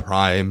hasn't been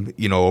prime,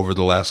 over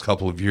the last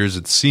couple of years,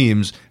 it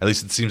seems. At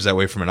least it seems that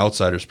way from an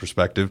outsider's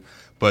perspective.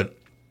 But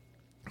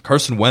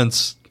Carson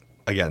Wentz,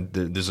 again,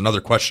 there's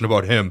another question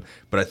about him,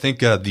 but I think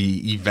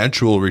the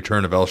eventual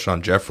return of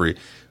Alshon Jeffrey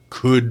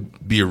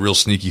could be a real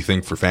sneaky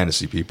thing for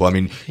fantasy people. We're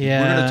going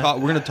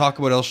to talk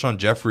about Alshon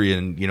Jeffrey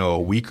in a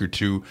week or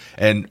two,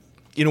 and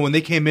when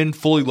they came in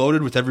fully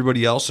loaded with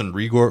everybody else and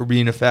Rigor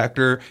being a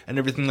factor and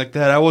everything like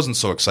that, I wasn't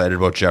so excited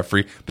about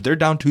Jeffrey, but they're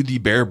down to the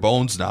bare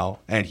bones now,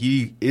 and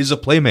he is a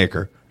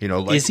playmaker.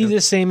 Is he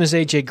the same as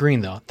AJ Green,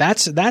 though?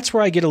 That's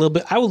where I get a little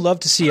bit. I would love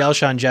to see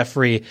Alshon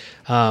Jeffrey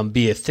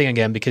be a thing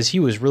again, because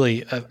he was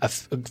really a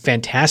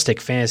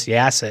fantastic fantasy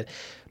asset.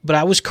 But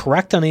I was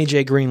correct on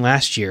AJ Green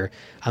last year.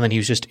 He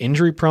was just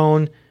injury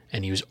prone,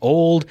 and he was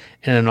old,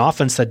 and an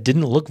offense that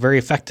didn't look very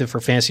effective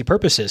for fantasy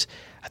purposes.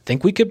 I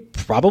think we could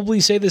probably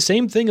say the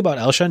same thing about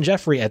Alshon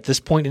Jeffrey at this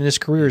point in his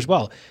career as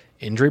well.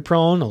 Injury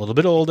prone, a little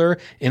bit older,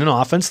 in an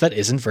offense that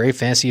isn't very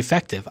fantasy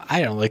effective.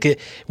 I don't like it.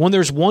 When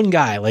there's one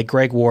guy like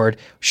Greg Ward,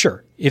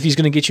 sure, if he's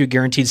going to get you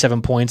guaranteed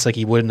 7 points like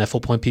he would in a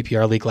full point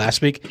PPR league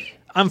last week,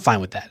 I'm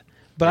fine with that.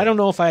 But I don't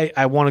know if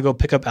I want to go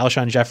pick up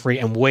Alshon Jeffrey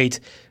and wait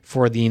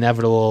for the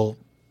inevitable,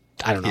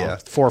 4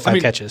 or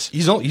 5 catches.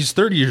 He's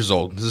 30 years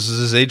old. This is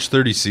his age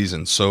 30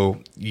 season,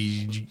 so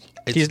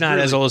he's not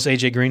as old as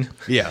AJ Green.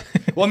 Yeah.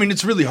 Well,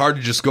 it's really hard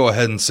to just go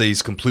ahead and say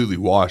he's completely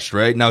washed,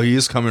 right? Now, he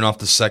is coming off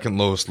the second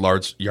lowest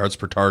yards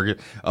per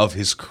target of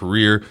his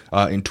career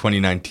in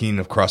 2019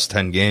 across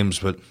 10 games,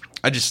 but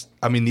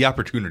the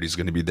opportunity is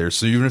going to be there.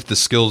 So even if the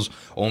skill's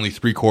only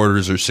 3/4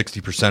 or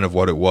 60% of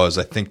what it was,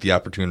 I think the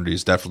opportunity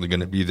is definitely going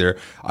to be there.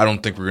 I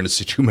don't think we're going to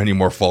see too many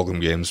more Fulgham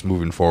games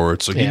moving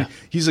forward. So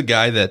he's a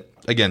guy that,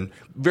 again,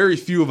 very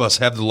few of us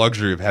have the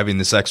luxury of having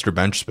this extra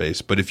bench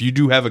space. But if you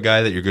do have a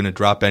guy that you're going to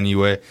drop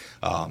anyway,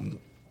 I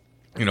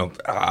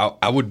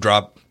would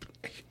drop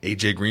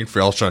AJ Green for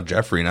Alshon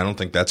Jeffrey, and I don't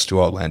think that's too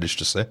outlandish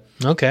to say.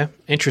 Okay,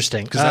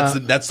 interesting. Because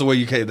that's the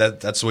way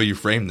that's the way you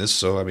frame this.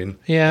 So I mean,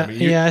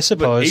 I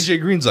suppose. But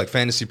AJ Green's like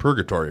fantasy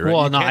purgatory, right?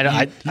 Well,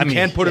 you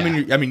can't put him in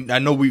your. I mean, I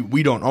know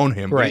we don't own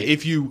him, right? But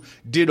if you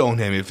did own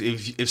him,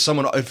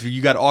 if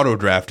you got auto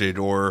drafted,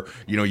 or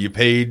you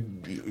paid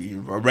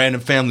a random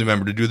family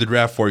member to do the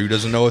draft for you, who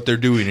doesn't know what they're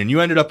doing, and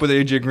you ended up with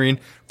AJ Green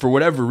for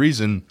whatever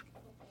reason,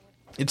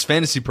 it's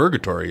fantasy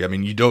purgatory. I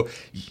mean, you don't.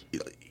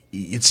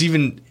 It's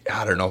even,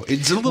 I don't know,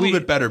 it's a little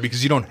bit better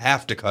because you don't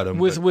have to cut him.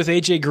 With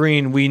AJ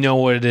Green, we know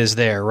what it is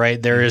there,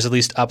 right? There is at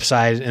least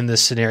upside in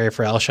this scenario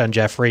for Alshon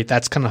Jeffrey.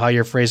 That's kind of how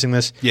you're phrasing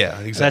this. Yeah,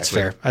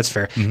 exactly. That's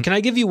fair. Mm-hmm. Can I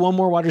give you one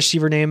more wide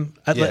receiver name?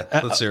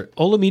 Let's hear it.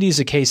 Olamide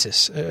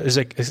Zacchaeus.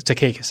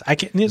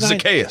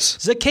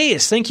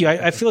 Zacchaeus. Thank you.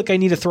 I feel like I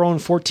need to throw in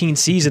 14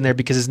 C's in there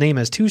because his name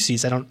has 2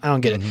 C's. I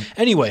don't get it.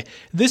 Anyway,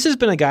 this has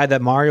been a guy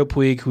that Mario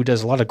Puig, who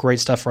does a lot of great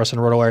stuff for us in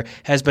RotoWire,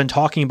 has been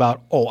talking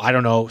about,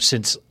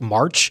 since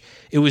March.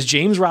 It was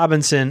James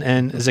Robinson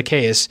and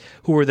Zacchaeus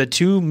who were the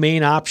 2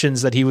 main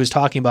options that he was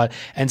talking about,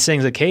 and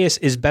saying Zacchaeus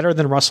is better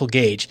than Russell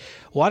Gage.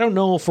 Well, I don't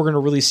know if we're going to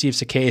really see if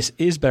Zacchaeus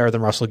is better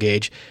than Russell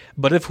Gage,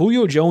 but if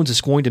Julio Jones is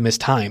going to miss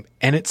time,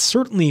 and it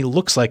certainly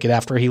looks like it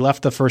after he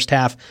left the first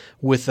half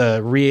with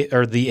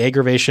the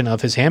aggravation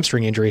of his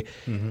hamstring injury,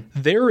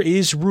 there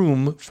is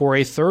room for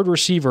a third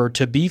receiver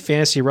to be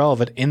fantasy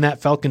relevant in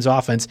that Falcons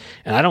offense,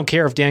 and I don't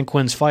care if Dan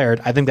Quinn's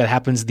fired. I think that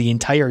happens the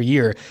entire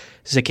year.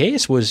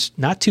 Zacchaeus was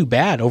not too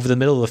bad over the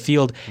middle of the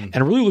field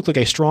and really looked like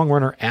a strong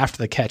runner after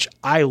the catch.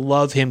 I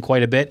love him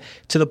quite a bit,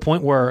 to the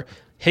point where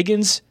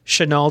Higgins,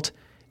 Chenault,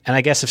 and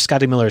I guess if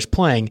Scotty Miller is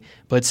playing,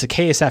 but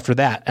Zacchaeus after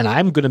that, and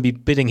I'm going to be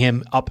bidding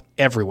him up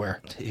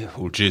everywhere.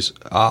 Oh, jeez.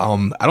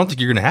 I don't think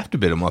you're going to have to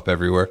bid him up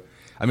everywhere.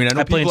 I mean, I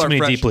know play in people too are many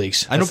fresh. deep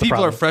leagues. I know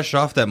people are fresh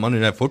off that Monday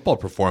Night Football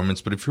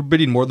performance, but if you're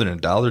bidding more than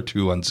 $1 or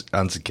 $2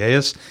 on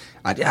Zacchaeus,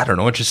 I don't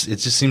know. It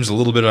just seems a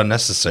little bit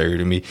unnecessary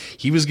to me.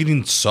 He was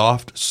getting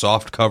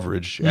soft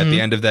coverage at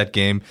the end of that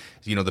game.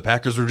 The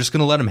Packers were just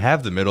going to let him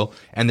have the middle,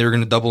 and they were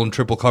going to double and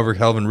triple cover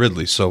Calvin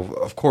Ridley. So,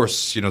 of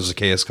course,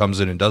 Zacchaeus comes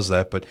in and does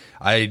that, but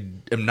I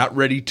am not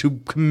ready to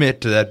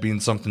commit to that being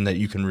something that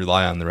you can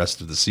rely on the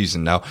rest of the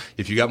season. Now,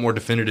 if you got more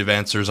definitive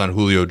answers on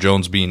Julio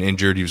Jones being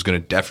injured, he was going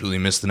to definitely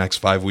miss the next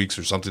 5 weeks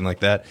or something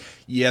like that,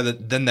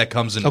 then that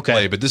comes into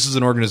play. But this is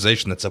an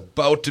organization that's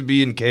about to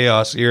be in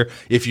chaos here,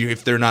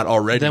 if they're not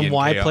already then in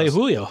why chaos. Play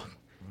Julio?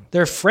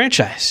 They're a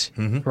franchise,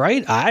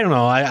 right? I don't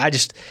know. I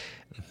just...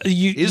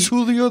 Is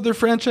Julio their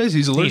franchise?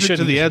 He's allergic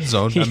to the end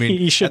zone. I mean,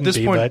 he shouldn't at this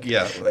be, point,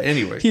 but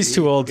anyway. He's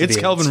too old to It's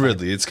be Calvin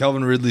Ridley. It's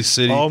Calvin Ridley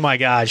City. Oh, my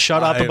God.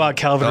 Shut up about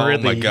Calvin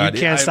Ridley. My God. You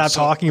can't stop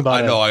talking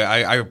about it. I know.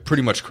 I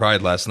pretty much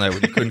cried last night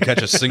when he couldn't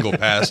catch a single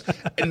pass.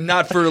 And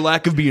not for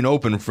lack of being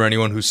open for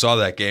anyone who saw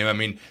that game. I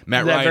mean,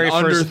 Matt Ryan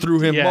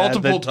underthrew him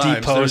multiple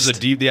times. There's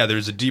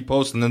a deep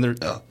post, and then there...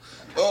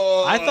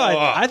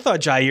 I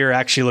thought Jair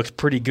actually looked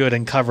pretty good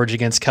in coverage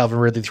against Calvin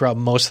Ridley throughout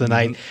most of the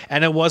night,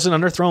 and it was an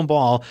underthrown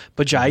ball,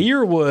 but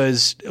Jair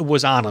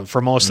was on him for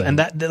most. And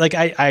that, like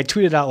I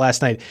tweeted out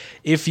last night,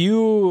 if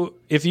you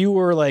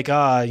were like,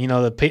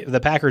 the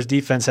Packers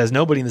defense has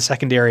nobody in the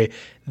secondary,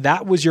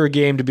 that was your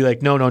game to be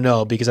like,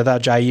 no, because I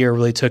thought Jair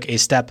really took a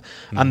step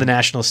on the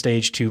national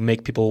stage to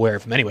make people aware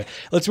of him. Anyway,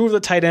 let's move to the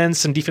tight ends,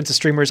 some defensive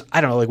streamers. I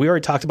don't know, we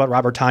already talked about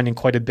Robert Tonyan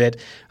quite a bit.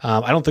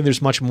 I don't think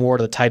there's much more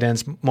to the tight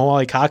ends. Mo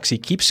Alley-Cox,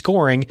 he keeps scoring.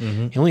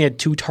 He only had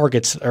 2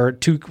 targets or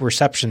 2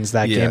 receptions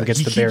that game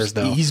against the Bears,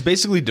 though. He's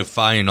basically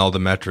defying all the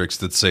metrics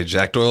that say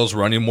Jack Doyle's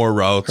running more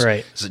routes.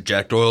 Right.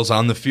 Jack Doyle's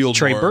on the field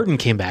Trey more. Burton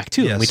came back,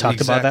 too, and we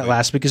talked about that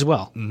last week as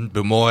well.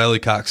 But Mo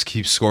Alley-Cox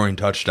keeps scoring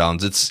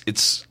touchdowns.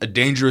 It's a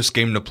dangerous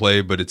game to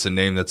play, but it's a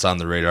name that's on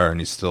the radar, and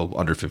he's still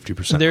under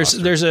 50%.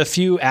 There's a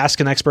few Ask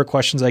an Expert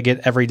questions I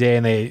get every day,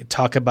 and they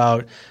talk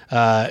about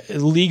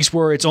leagues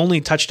where it's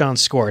only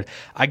touchdowns scored.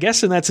 I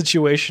guess in that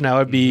situation, I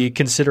would be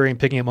considering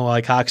picking up Mo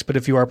Alley-Cox, but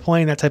if you are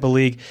playing that type of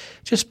league,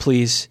 just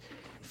please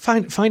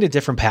find a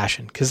different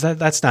passion, because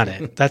that's not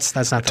it. That's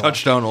not the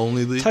touchdown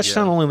only league.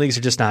 Touchdown only leagues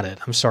are just not it.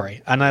 I'm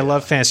sorry, and I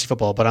love fantasy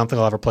football, but I don't think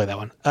I'll ever play that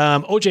one.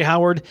 OJ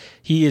Howard,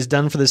 he is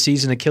done for the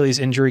season. Achilles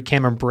injury.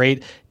 Cameron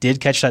Brate did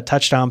catch that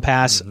touchdown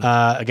pass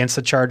against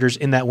the Chargers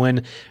in that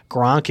win.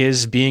 Gronk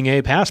is being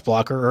a pass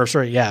blocker,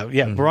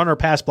 runner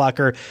pass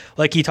blocker,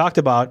 like he talked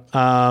about.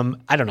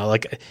 I don't know,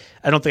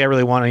 I don't think I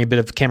really want any bit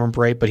of Cameron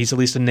Brate, but he's at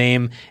least a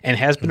name and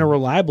has been a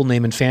reliable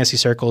name in fantasy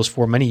circles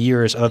for many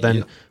years, other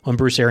than when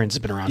Bruce Arians has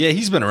been around. Yeah,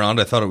 he's been around.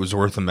 I thought it was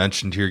worth a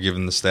mention here,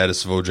 given the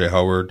status of OJ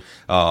Howard.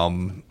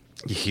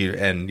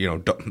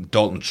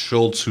 Dalton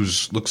Schultz, who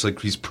looks like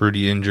he's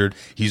pretty injured.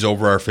 He's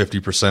over our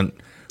 50%.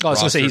 I was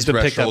going to say he's been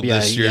picked up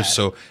this year.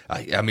 So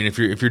I mean, if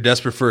you're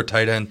desperate for a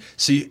tight end,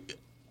 see,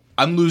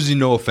 I'm losing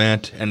Noah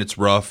Fant, and it's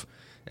rough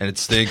and it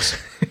stinks.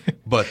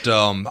 But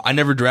I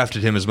never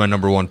drafted him as my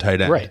number 1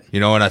 tight end. Right.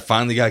 And I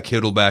finally got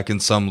Kittle back in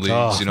some leagues.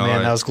 Oh,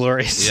 man, that was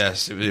glorious.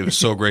 Yes, it was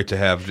so great to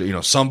have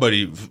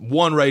somebody,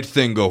 one right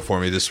thing go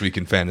for me this week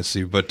in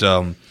fantasy. But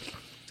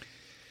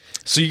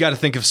So you got to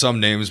think of some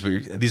names,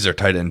 but these are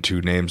tight end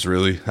 2 names,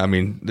 really. I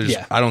mean,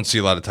 I don't see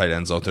a lot of tight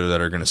ends out there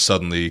that are going to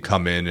suddenly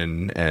come in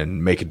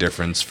and make a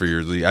difference for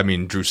your league. I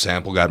mean, Drew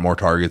Sample got more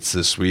targets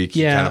this week.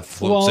 Yeah, he kind of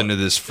floats into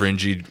this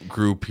fringy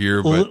group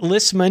here. But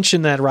Liss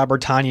mentioned that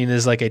Robert Tonyan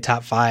is like a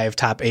top 5,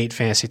 top 8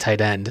 fantasy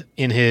tight end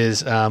in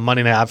his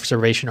Monday Night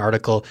Observation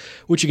article,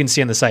 which you can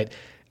see on the site.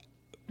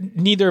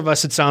 Neither of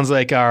us, it sounds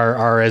like,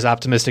 are as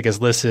optimistic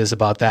as Liss is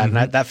about that. Mm-hmm.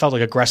 And that felt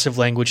like aggressive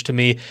language to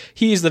me.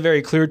 He's the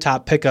very clear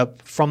top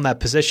pickup from that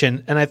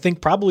position, and I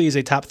think probably is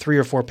a top 3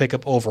 or 4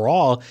 pickup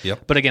overall.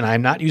 Yep. But again,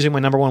 I'm not using my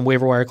number 1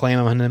 waiver wire claim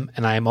on him,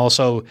 and I'm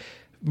also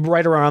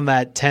right around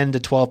that 10 to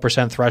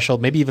 12%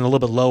 threshold, maybe even a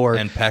little bit lower.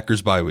 And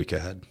Packers bye week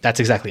ahead. That's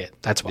exactly it.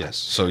 That's why. Yes.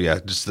 So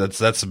just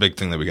that's the big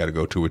thing that we got to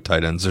go to with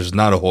tight ends. There's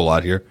not a whole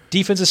lot here.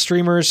 Defensive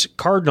streamers,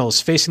 Cardinals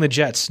facing the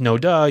Jets. No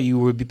duh, you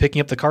would be picking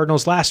up the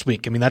Cardinals last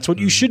week. I mean, that's what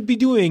you should be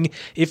doing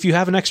if you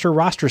have an extra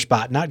roster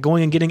spot, not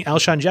going and getting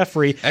Alshon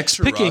Jeffrey.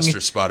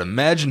 Roster spot.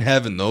 Imagine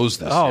having those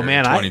this year. Oh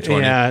man, in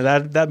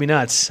 2020. That'd be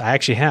nuts. I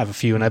actually have a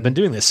few, and I've been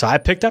doing this. So I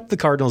picked up the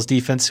Cardinals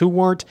defense, who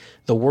weren't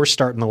the worst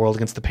start in the world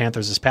against the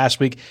Panthers this past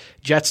week.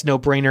 Jets, no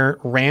brainer.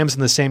 Rams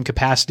in the same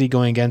capacity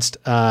going against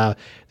the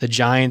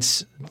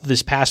Giants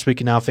this past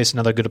week, and now face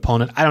another good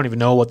opponent. I don't even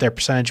know what their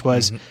percentage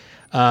was.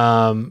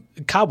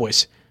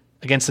 Cowboys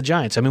against the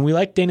Giants. I mean, we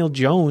like Daniel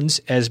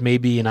Jones as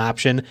maybe an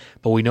option,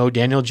 but we know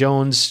Daniel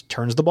Jones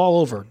turns the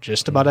ball over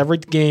just about every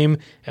game,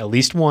 at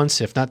least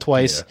once, if not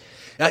twice. Yeah.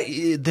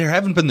 There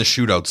haven't been the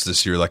shootouts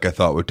this year like I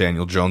thought with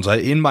Daniel Jones.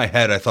 In my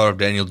head, I thought of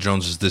Daniel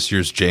Jones as this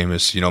year's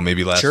Jameis,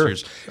 maybe last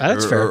year's.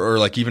 That's fair. Or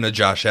like even a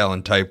Josh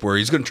Allen type where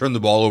he's going to turn the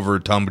ball over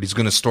a ton, but he's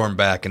going to storm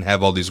back and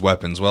have all these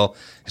weapons. Well,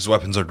 his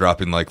weapons are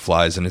dropping like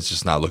flies, and it's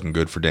just not looking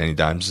good for Danny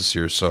Dimes this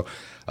year. So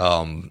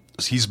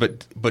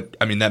but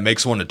I mean, that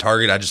makes one a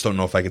target. I just don't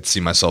know if I could see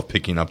myself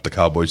picking up the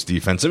Cowboys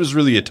defense. It was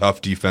really a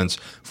tough defense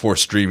for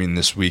streaming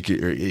this week.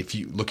 If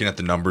you looking at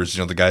the numbers,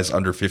 the guy's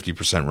under 50%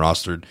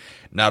 rostered.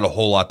 Not a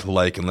whole lot to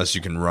like unless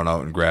you can run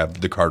out and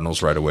grab the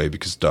Cardinals right away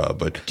because duh.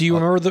 But do you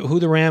remember who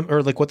the Ram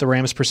or like what the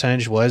Rams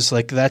percentage was?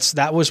 Like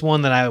that was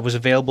one that I was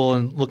available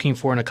and looking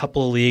for in a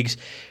couple of leagues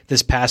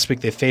this past week.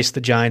 They faced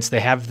the Giants.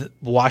 They have the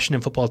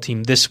Washington football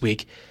team this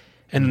week.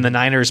 And then the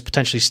Niners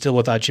potentially still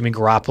without Jimmy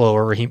Garoppolo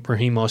or Raheem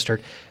Mostert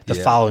the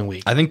following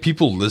week. I think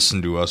people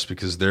listen to us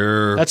because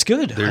that's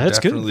good. That's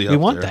good. We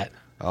want that.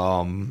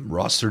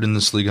 Rostered in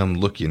this league, I'm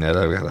looking at.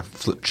 I got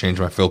to change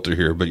my filter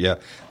here, but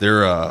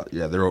their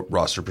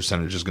roster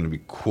percentage is going to be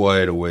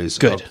quite a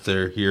ways up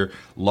there. Here,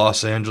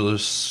 Los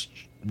Angeles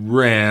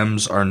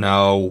Rams are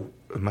now.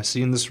 Am I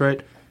seeing this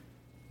right?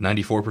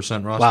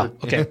 94% rostered. Wow.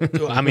 Okay.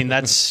 I mean,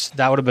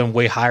 that would have been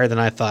way higher than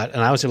I thought,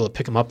 and I was able to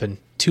pick them up in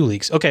 2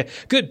 leagues. Okay,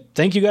 good.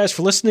 Thank you guys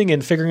for listening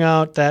and figuring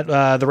out that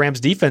the Rams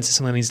defense is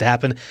something that needs to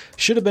happen.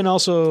 Should have been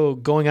also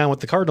going on with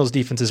the Cardinals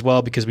defense as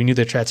well because we knew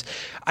their threats.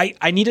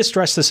 I need to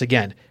stress this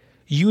again.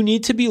 You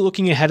need to be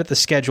looking ahead at the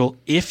schedule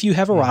if you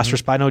have a roster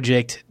spot. I know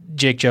Jake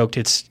joked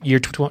it's year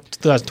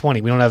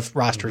 2020. We don't have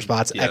roster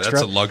spots extra.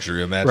 That's a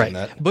luxury. Imagine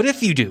that. But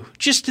if you do,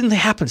 just in the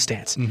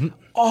happenstance,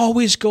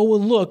 always go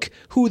and look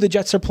who the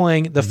Jets are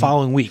playing the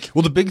following week.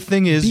 Well, the big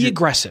thing is be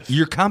aggressive.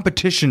 Your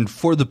competition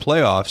for the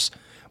playoffs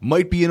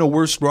might be in a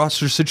worse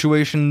roster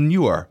situation than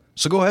you are.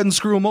 So go ahead and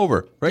screw them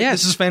over, right?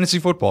 Yes. This is fantasy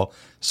football.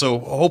 So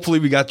hopefully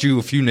we got you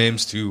a few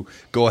names to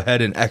go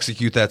ahead and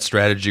execute that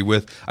strategy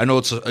with. I know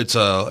it's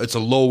a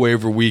low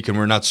waiver week and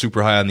we're not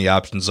super high on the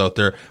options out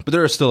there, but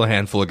there are still a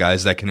handful of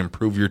guys that can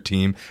improve your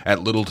team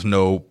at little to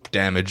no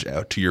damage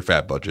to your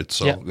fat budget.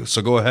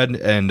 So go ahead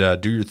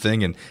and do your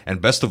thing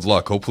and best of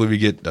luck. Hopefully we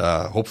get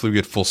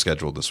full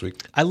schedule this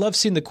week. I love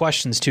seeing the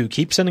questions too.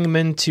 Keep sending them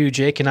in to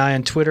Jake and I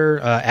on Twitter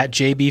at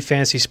JB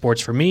Fantasy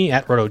Sports for me,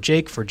 at Roto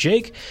Jake for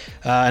Jake,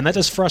 and that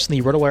does for us in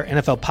the RotoWire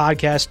NFL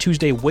Podcast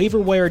Tuesday Waiver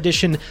Wire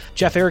Edition.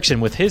 Jeff Erickson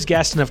with his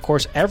guest, and of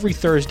course every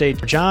Thursday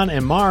John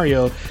and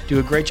Mario do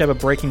a great job of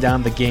breaking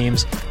down the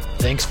games.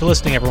 Thanks for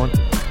listening, everyone.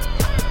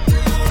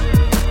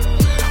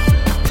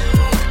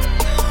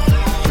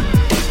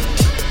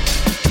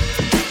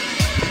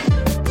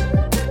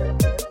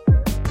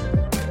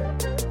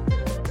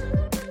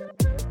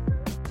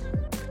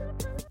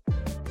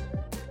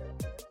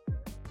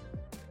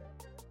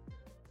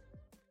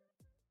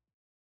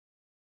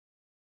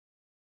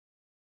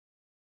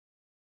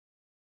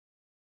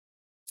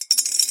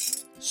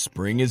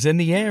 Spring is in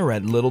the air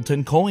at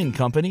Littleton Coin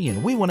Company,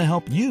 and we want to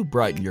help you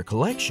brighten your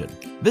collection.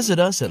 Visit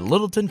us at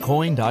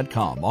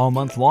littletoncoin.com all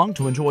month long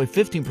to enjoy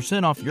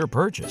 15% off your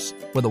purchase.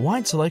 With a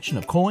wide selection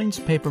of coins,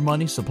 paper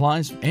money,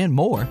 supplies, and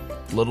more,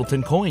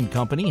 Littleton Coin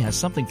Company has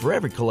something for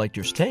every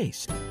collector's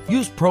taste.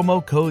 Use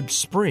promo code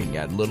SPRING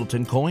at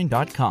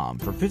littletoncoin.com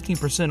for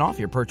 15% off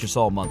your purchase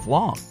all month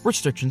long.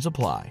 Restrictions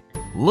apply.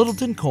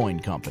 Littleton Coin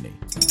Company.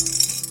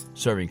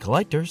 Serving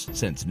collectors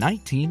since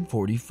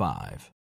 1945.